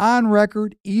 On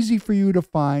record, easy for you to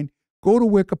find. Go to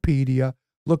Wikipedia,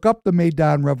 look up the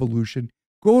Maidan Revolution,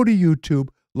 go to YouTube,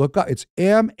 look up, it's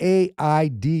Maiden.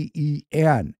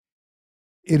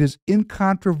 It is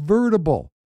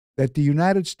incontrovertible that the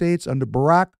United States under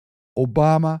Barack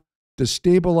Obama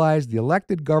destabilized the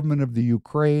elected government of the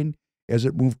Ukraine as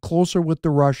it moved closer with the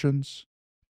Russians,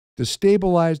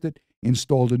 destabilized it,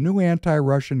 installed a new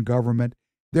anti-Russian government.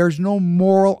 There's no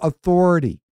moral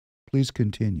authority. Please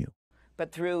continue.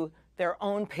 But through their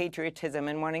own patriotism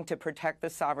and wanting to protect the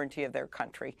sovereignty of their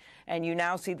country. And you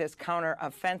now see this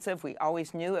counteroffensive. We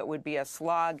always knew it would be a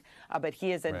slog, but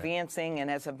he is advancing, and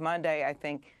as of Monday, I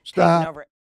think, taking over.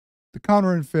 The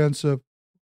counteroffensive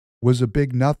was a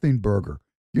big nothing burger.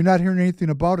 You're not hearing anything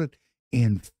about it.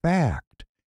 In fact,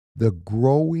 the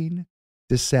growing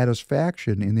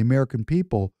dissatisfaction in the American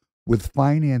people with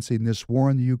financing this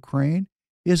war in the Ukraine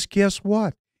is, guess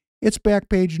what? It's back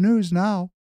page news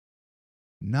now.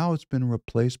 Now it's been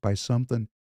replaced by something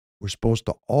we're supposed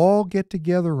to all get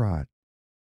together on,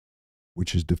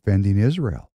 which is defending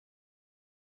Israel.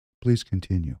 Please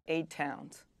continue. 8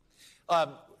 towns.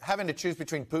 Having to choose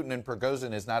between Putin and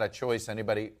Prigozhin is not a choice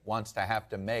anybody wants to have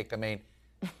to make. I mean,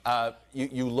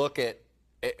 you look at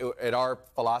our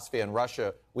philosophy in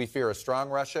Russia, we fear a strong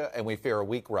Russia and we fear a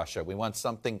weak Russia. We want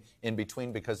something in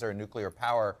between because they're a nuclear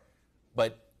power.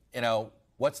 But, you know,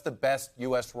 what's the best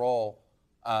U.S. role,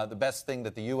 the best thing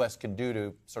that the U.S. can do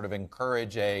to sort of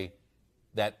encourage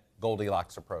that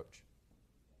Goldilocks approach?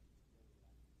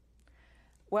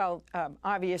 Well,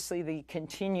 obviously, the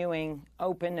continuing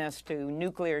openness to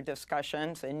nuclear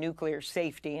discussions and nuclear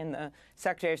safety, and the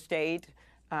Secretary of State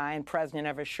and President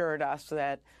have assured us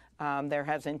that there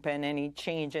hasn't been any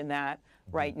change in that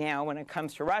right now when it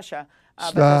comes to Russia.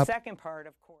 But the second part,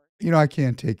 of course. You know, I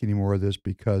can't take any more of this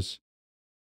because,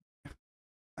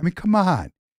 I mean, come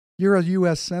on. You're a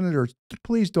U.S. Senator.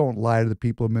 Please don't lie to the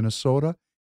people of Minnesota.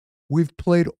 We've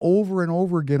played over and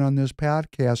over again on this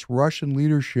podcast Russian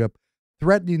leadership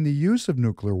threatening the use of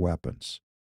nuclear weapons.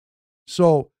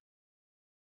 So,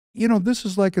 you know, this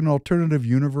is like an alternative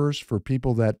universe for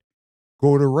people that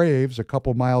go to raves a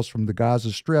couple miles from the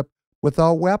Gaza Strip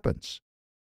without weapons.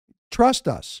 Trust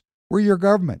us. We're your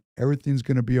government. Everything's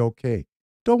going to be okay.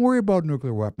 Don't worry about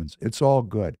nuclear weapons. It's all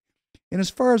good. And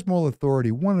as far as moral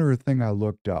authority, one other thing I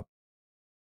looked up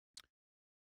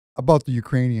about the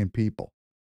Ukrainian people.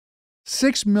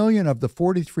 6 million of the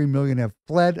 43 million have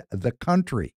fled the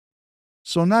country.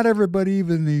 So not everybody,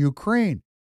 even in the Ukraine,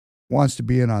 wants to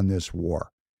be in on this war.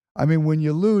 I mean, when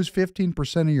you lose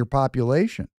 15% of your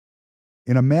population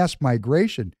in a mass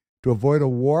migration to avoid a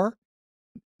war,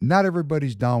 not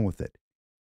everybody's down with it.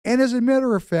 And as a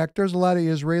matter of fact, there's a lot of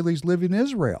Israelis living in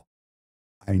Israel.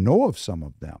 I know of some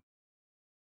of them.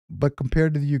 But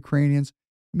compared to the Ukrainians,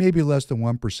 maybe less than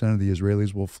 1% of the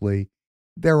Israelis will flee.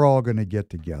 They're all going to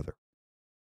get together.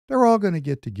 They're all going to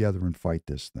get together and fight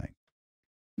this thing.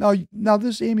 Now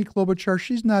this Amy Klobuchar,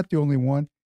 she's not the only one.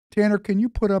 Tanner, can you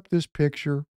put up this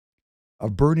picture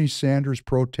of Bernie Sanders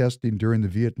protesting during the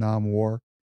Vietnam War?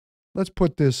 Let's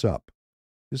put this up.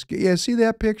 See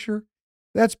that picture?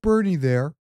 That's Bernie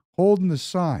there holding the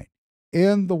sign,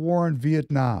 "End the war in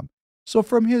Vietnam." So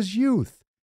from his youth,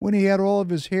 when he had all of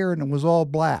his hair and it was all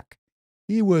black,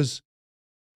 he was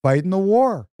fighting the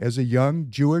war as a young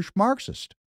Jewish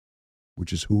Marxist,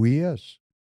 which is who he is.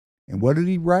 And what did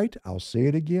he write? I'll say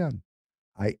it again.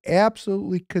 I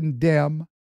absolutely condemn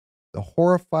the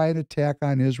horrifying attack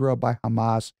on Israel by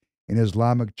Hamas and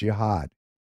Islamic Jihad.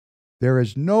 There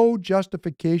is no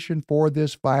justification for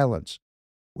this violence.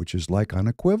 which is like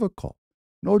unequivocal.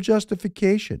 No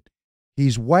justification.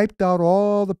 He's wiped out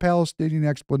all the Palestinian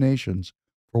explanations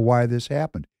for why this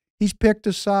happened. He's picked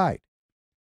a side.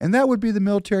 And that would be the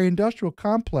military-industrial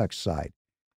complex side.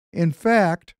 In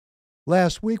fact,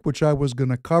 last week, which I was going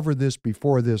to cover this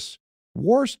before this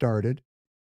war started,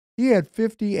 he had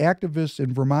 50 activists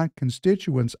and Vermont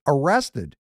constituents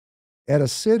arrested at a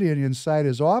sit-in inside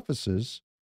his offices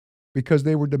because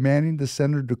they were demanding the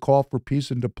senator to call for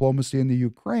peace and diplomacy in the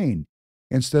Ukraine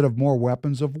instead of more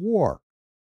weapons of war.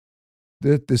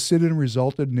 The sit-in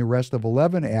resulted in the arrest of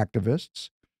 11 activists,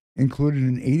 including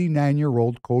an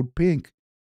 89-year-old Code Pink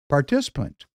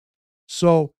participant.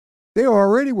 So they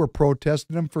already were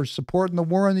protesting him for supporting the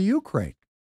war in the Ukraine,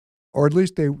 or at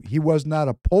least he was not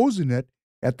opposing it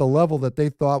at the level that they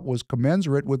thought was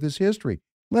commensurate with his history.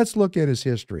 Let's look at his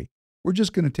history. We're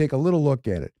just going to take a little look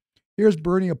at it. Here's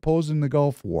Bernie opposing the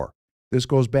Gulf War. This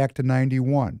goes back to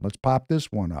 91. Let's pop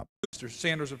this one up. Mr.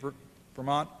 Sanders of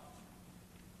Vermont.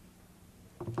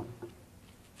 Thank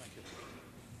you.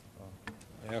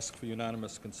 I ask for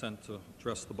unanimous consent to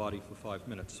address the body for 5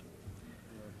 minutes.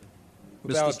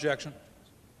 Without objection.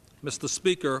 Mr.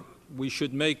 Speaker, we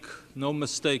should make no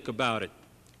mistake about it.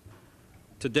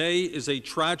 Today is a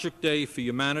tragic day for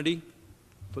humanity,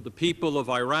 for the people of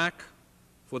Iraq,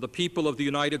 for the people of the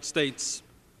United States,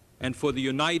 and for the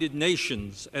United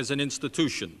Nations as an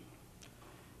institution.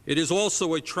 It is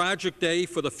also a tragic day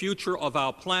for the future of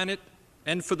our planet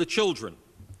and for the children,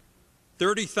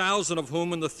 30,000 of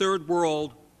whom in the Third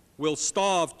World will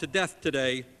starve to death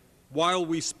today while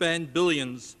we spend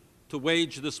billions to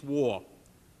wage this war,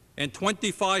 and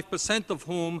 25% of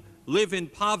whom live in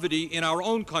poverty in our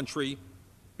own country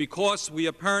because we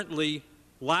apparently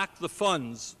lack the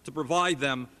funds to provide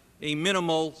them a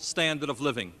minimal standard of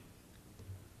living.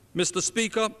 Mr.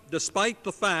 Speaker, despite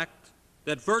the fact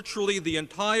that virtually the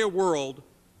entire world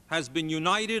has been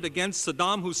united against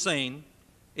Saddam Hussein,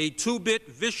 a two-bit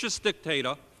vicious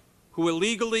dictator who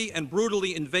illegally and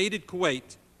brutally invaded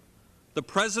Kuwait, the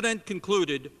President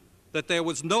concluded that there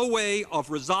was no way of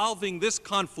resolving this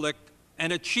conflict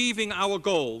and achieving our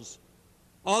goals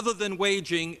other than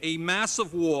waging a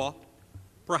massive war,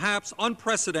 perhaps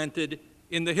unprecedented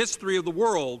in the history of the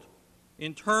world,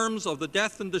 in terms of the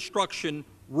death and destruction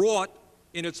wrought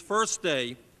in its first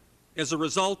day as a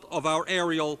result of our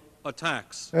aerial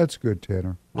attacks. That's good,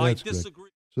 Tanner. That's I disagree.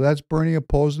 Good. So that's Bernie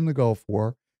opposing the Gulf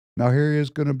War. Now here he is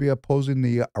going to be opposing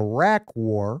the Iraq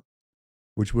War,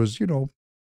 which was,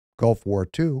 Gulf War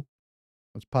II.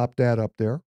 Let's pop that up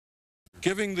there.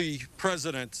 Giving the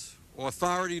President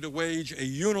authority to wage a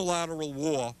unilateral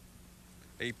war,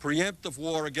 a preemptive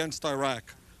war against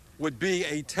Iraq, would be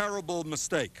a terrible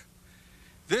mistake.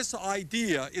 This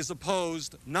idea is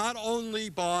opposed not only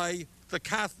by the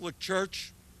Catholic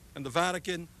Church and the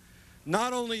Vatican,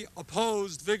 not only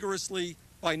opposed vigorously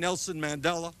by Nelson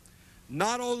Mandela,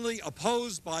 not only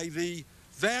opposed by the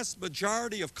vast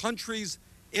majority of countries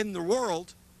in the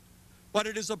world, but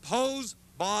it is opposed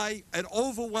by an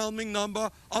overwhelming number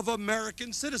of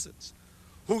American citizens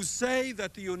who say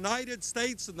that the United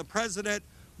States and the President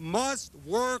must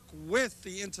work with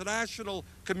the international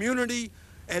community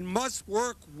and must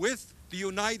work with the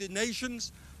United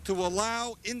Nations to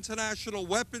allow international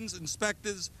weapons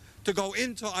inspectors to go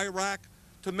into Iraq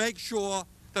to make sure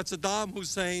that Saddam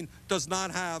Hussein does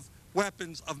not have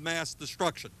weapons of mass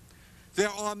destruction. There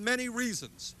are many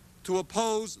reasons to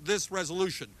oppose this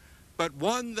resolution, but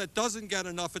one that doesn't get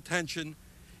enough attention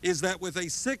is that with a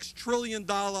 $6 trillion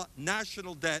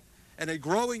national debt and a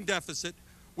growing deficit,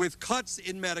 with cuts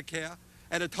in Medicare,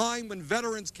 at a time when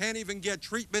veterans can't even get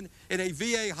treatment in a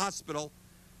VA hospital,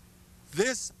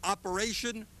 this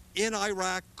operation in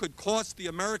Iraq could cost the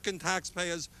American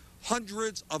taxpayers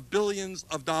hundreds of billions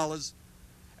of dollars,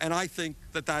 and I think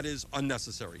that that is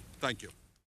unnecessary. Thank you.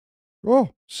 Oh,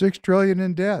 $6 trillion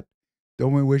in debt.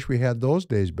 Don't we wish we had those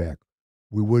days back?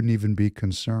 We wouldn't even be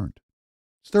concerned.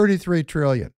 It's $33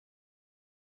 trillion.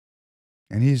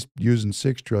 And he's using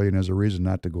 $6 trillion as a reason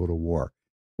not to go to war.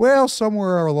 Well,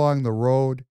 somewhere along the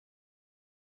road,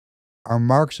 our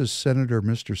Marxist Senator,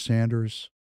 Mr. Sanders,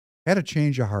 had a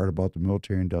change of heart about the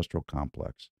military-industrial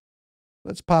complex.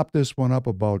 Let's pop this one up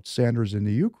about Sanders in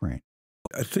the Ukraine.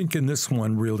 I think in this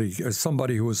one, really, as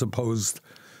somebody who has opposed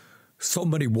so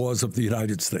many wars of the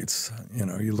United States,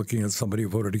 you're looking at somebody who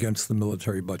voted against the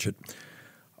military budget.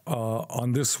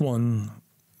 On this one,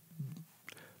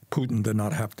 Putin did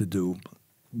not have to do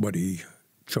what he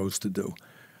chose to do.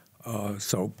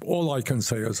 So all I can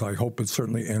say is I hope it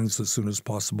certainly ends as soon as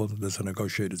possible, that there's a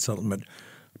negotiated settlement.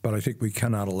 But I think we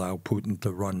cannot allow Putin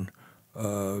to run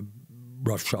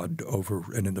roughshod over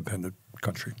an independent that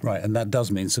country. Right, and that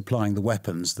does mean supplying the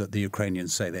weapons that the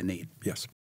Ukrainians say they need. Yes.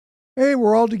 Hey,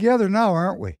 we're all together now,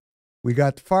 aren't we? We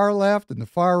got the far left and the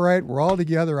far right. We're all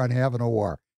together on having a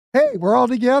war. Hey, we're all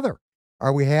together.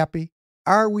 Are we happy?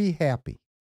 Are we happy?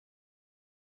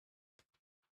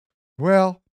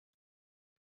 Well,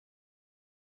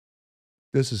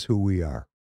 this is who we are.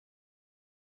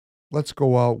 Let's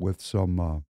go out with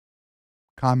some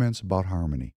comments about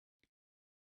harmony.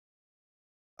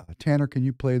 Tanner, can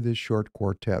you play this short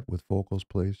quartet with vocals,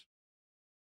 please?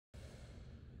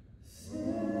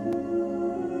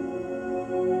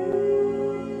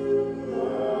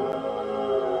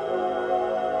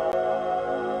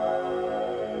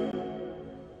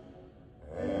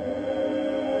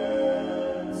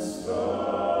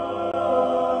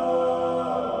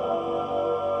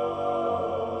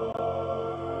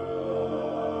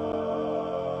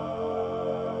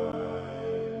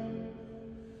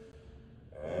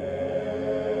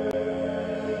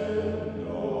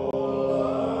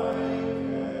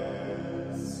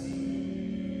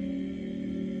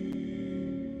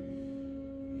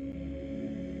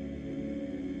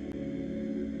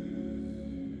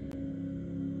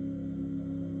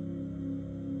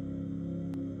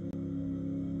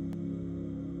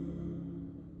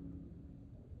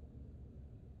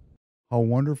 How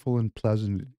wonderful and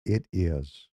pleasant it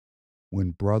is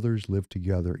when brothers live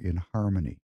together in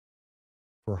harmony.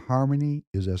 For harmony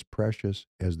is as precious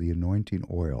as the anointing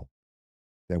oil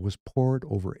that was poured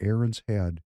over Aaron's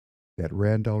head, that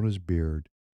ran down his beard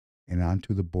and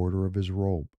onto the border of his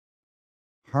robe.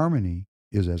 Harmony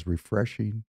is as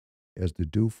refreshing as the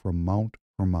dew from Mount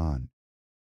Hermon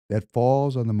that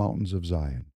falls on the mountains of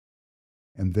Zion.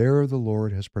 And there the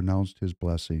Lord has pronounced his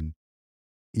blessing,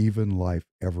 even life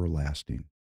everlasting.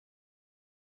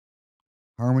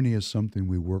 Harmony is something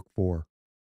we work for.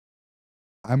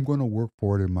 I'm going to work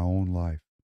for it in my own life.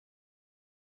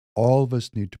 All of us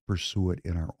need to pursue it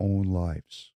in our own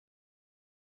lives.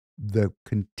 The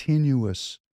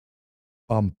continuous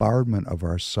bombardment of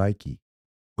our psyche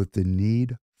with the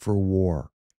need for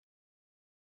war.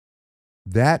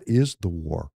 That is the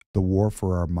war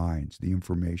for our minds, the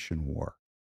information war.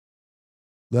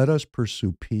 Let us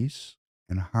pursue peace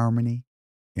and harmony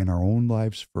in our own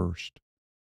lives first.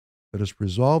 Let us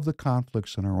resolve the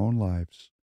conflicts in our own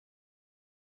lives,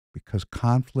 because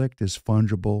conflict is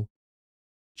fungible,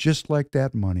 just like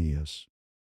that money is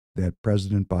that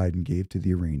President Biden gave to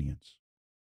the Iranians.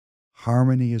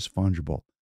 Harmony is fungible.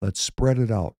 Let's spread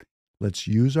it out. Let's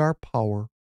use our power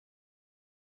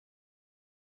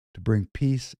to bring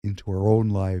peace into our own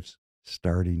lives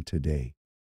starting today.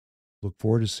 Look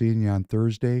forward to seeing you on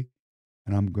Thursday,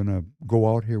 and I'm going to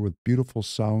go out here with beautiful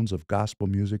sounds of gospel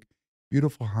music,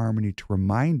 beautiful harmony to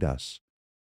remind us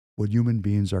what human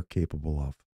beings are capable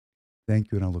of.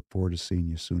 Thank you, and I look forward to seeing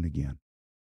you soon again.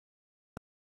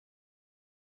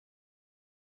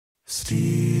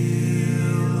 Steal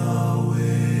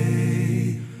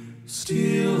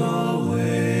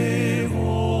away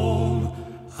home.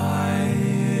 I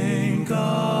ain't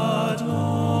got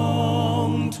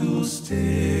long to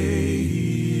stay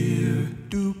here.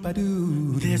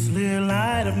 Doop-a-doo. This little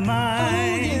light of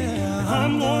mine,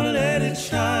 I'm gonna let it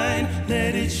shine,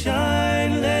 let it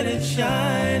shine, let it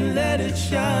shine, let it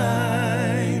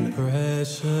shine.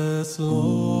 Precious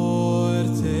Lord,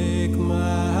 take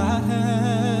my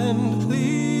hand,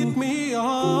 lead me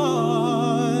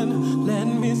on, let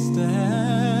me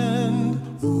stand.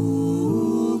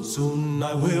 Ooh, soon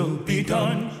I will be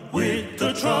done with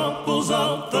the troubles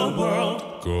of the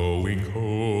world, going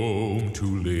home to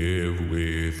live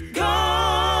with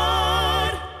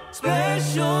God.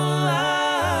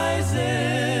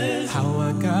 Specializes how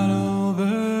I got over,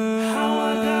 how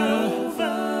I got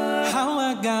over, how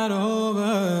I got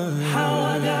over, how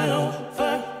I got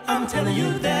over. I'm telling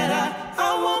you that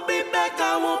I won't be back,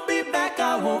 I won't be back,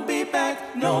 I won't be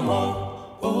back no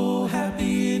more. Oh,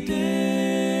 happy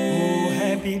day, oh,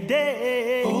 happy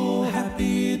day, oh,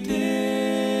 happy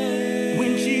day.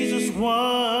 When Jesus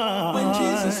won, when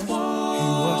Jesus won, He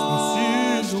washed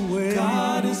my sins away.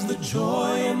 God is the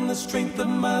joy and the strength of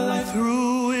my life.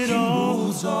 Through it all, He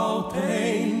moves all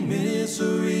pain,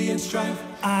 misery, and strife.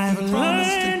 I've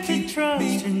learned to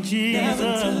trust in Jesus,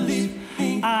 never to leave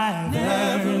me. I've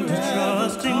learned to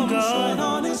trust in God.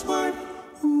 On His word.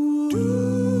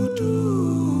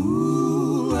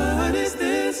 What is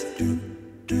this?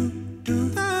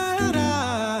 That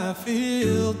I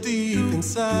feel deep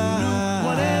inside.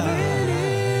 Whatever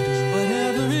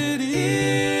it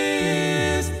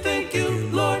is, thank you,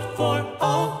 Lord, for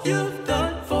all you've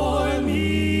done for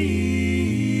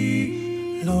me.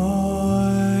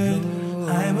 Lord,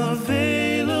 I'm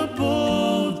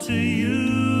available to you.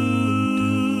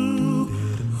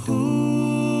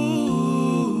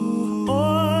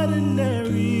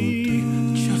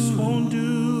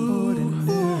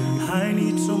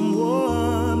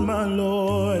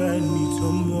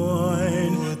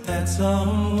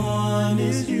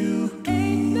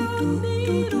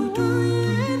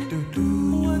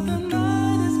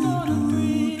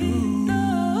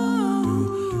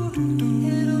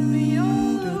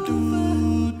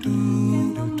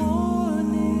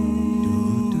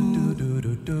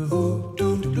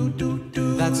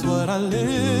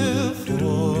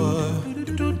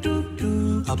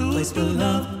 a place where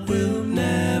love will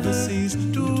never cease,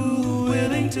 too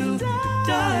willing to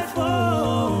die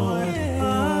for.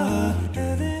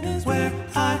 Heaven is where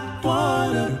I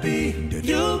wanna be.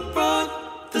 You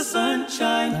brought the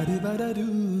sunshine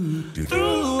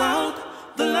throughout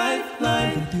the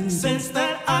lifeline. Since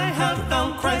that I have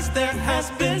found Christ, there has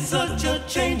been such a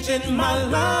change in my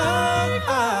life.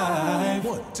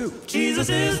 Jesus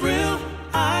is real.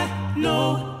 I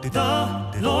know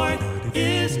the Lord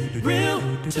is real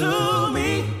to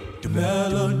me. The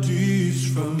melodies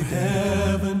from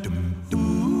heaven,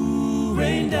 ooh,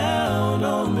 rain down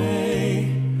on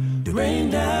me, rain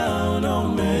down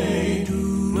on me.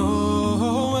 No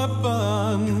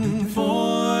weapon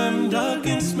formed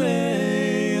against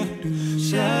me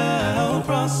shall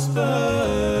prosper.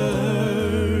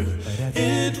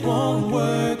 It won't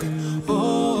work.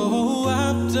 Oh,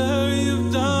 after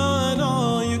you've done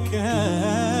all you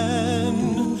can,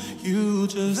 you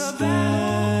just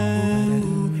stand.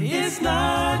 It's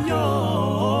not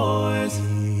yours,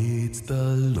 it's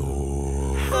the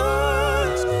Lord. I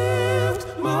lift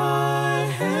my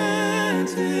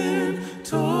hands in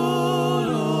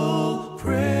total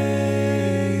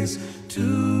praise to.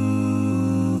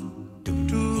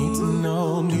 Need to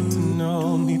know, need to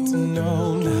know, need to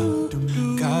know now.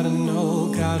 Gotta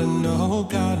know, gotta know,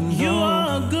 gotta know. You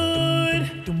are good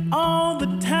all the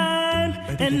time,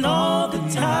 and all the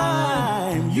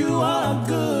time you are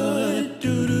good.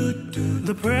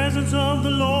 The presence of the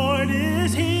Lord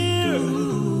is here.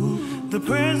 The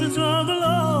presence of the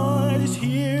Lord is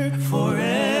here for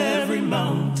every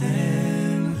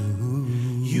mountain.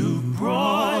 You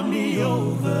brought me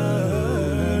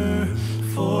over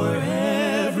for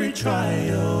every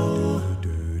trial.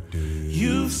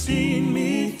 You've seen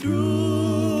me through.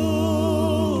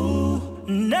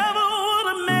 Never would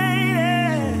have made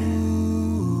it.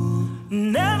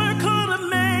 Never could have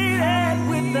made it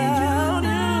without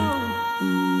you.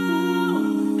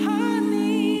 I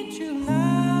need you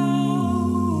now.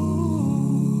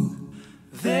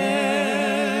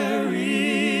 There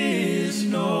is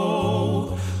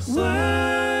no way.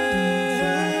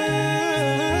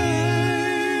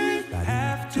 I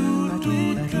have to do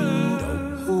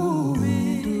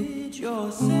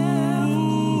yourself.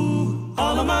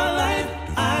 All of my life,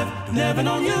 I've never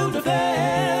known you to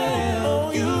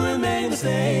fail. You remain the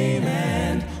same,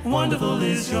 and wonderful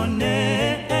is your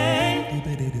name.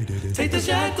 Take the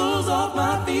shackles off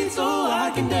my feet so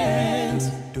I can dance.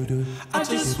 I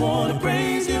just wanna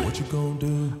praise you. What you gonna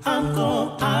do? I'm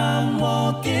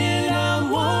walking, I'm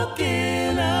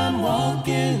walking, I'm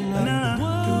walking. Now,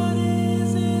 what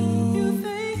is it you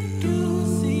think you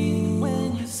see when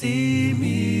you see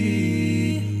me?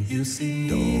 You see,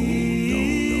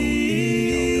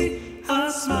 I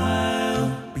smile,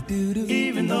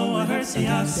 even though I hurt, see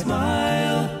I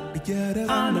smile.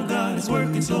 I know God is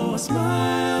working, so I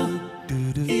smile,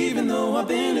 even though I've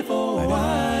been here for a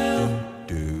while.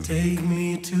 Take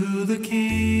me to the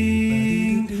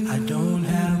King, I don't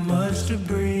have much to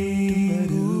bring.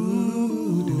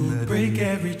 Break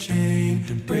every chain,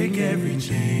 break every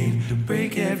chain,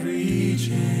 break every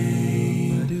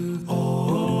chain.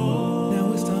 Oh,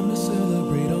 now it's time to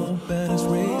celebrate. All banners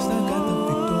raised, I got the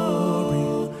victory.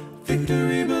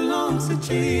 Victory belongs to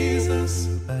Jesus.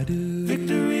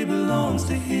 Victory belongs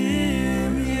to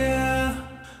Him, yeah.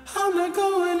 I'm not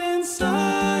going in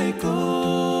cycles,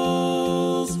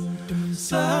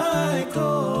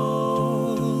 cycles.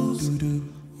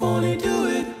 Won't He do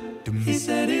it? He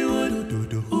said He would.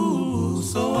 Ooh,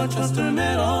 so I trust Him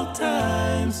at all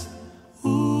times.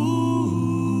 Ooh,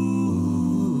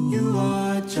 you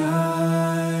are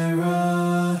Jireh.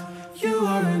 You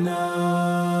are enough.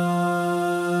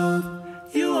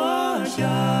 You are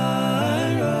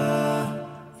Jireh.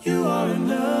 You are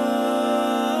enough.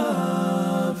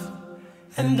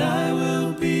 And I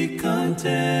will be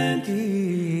content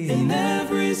in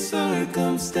every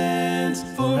circumstance.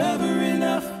 Forever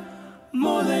enough,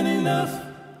 more than enough,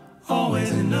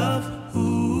 always enough.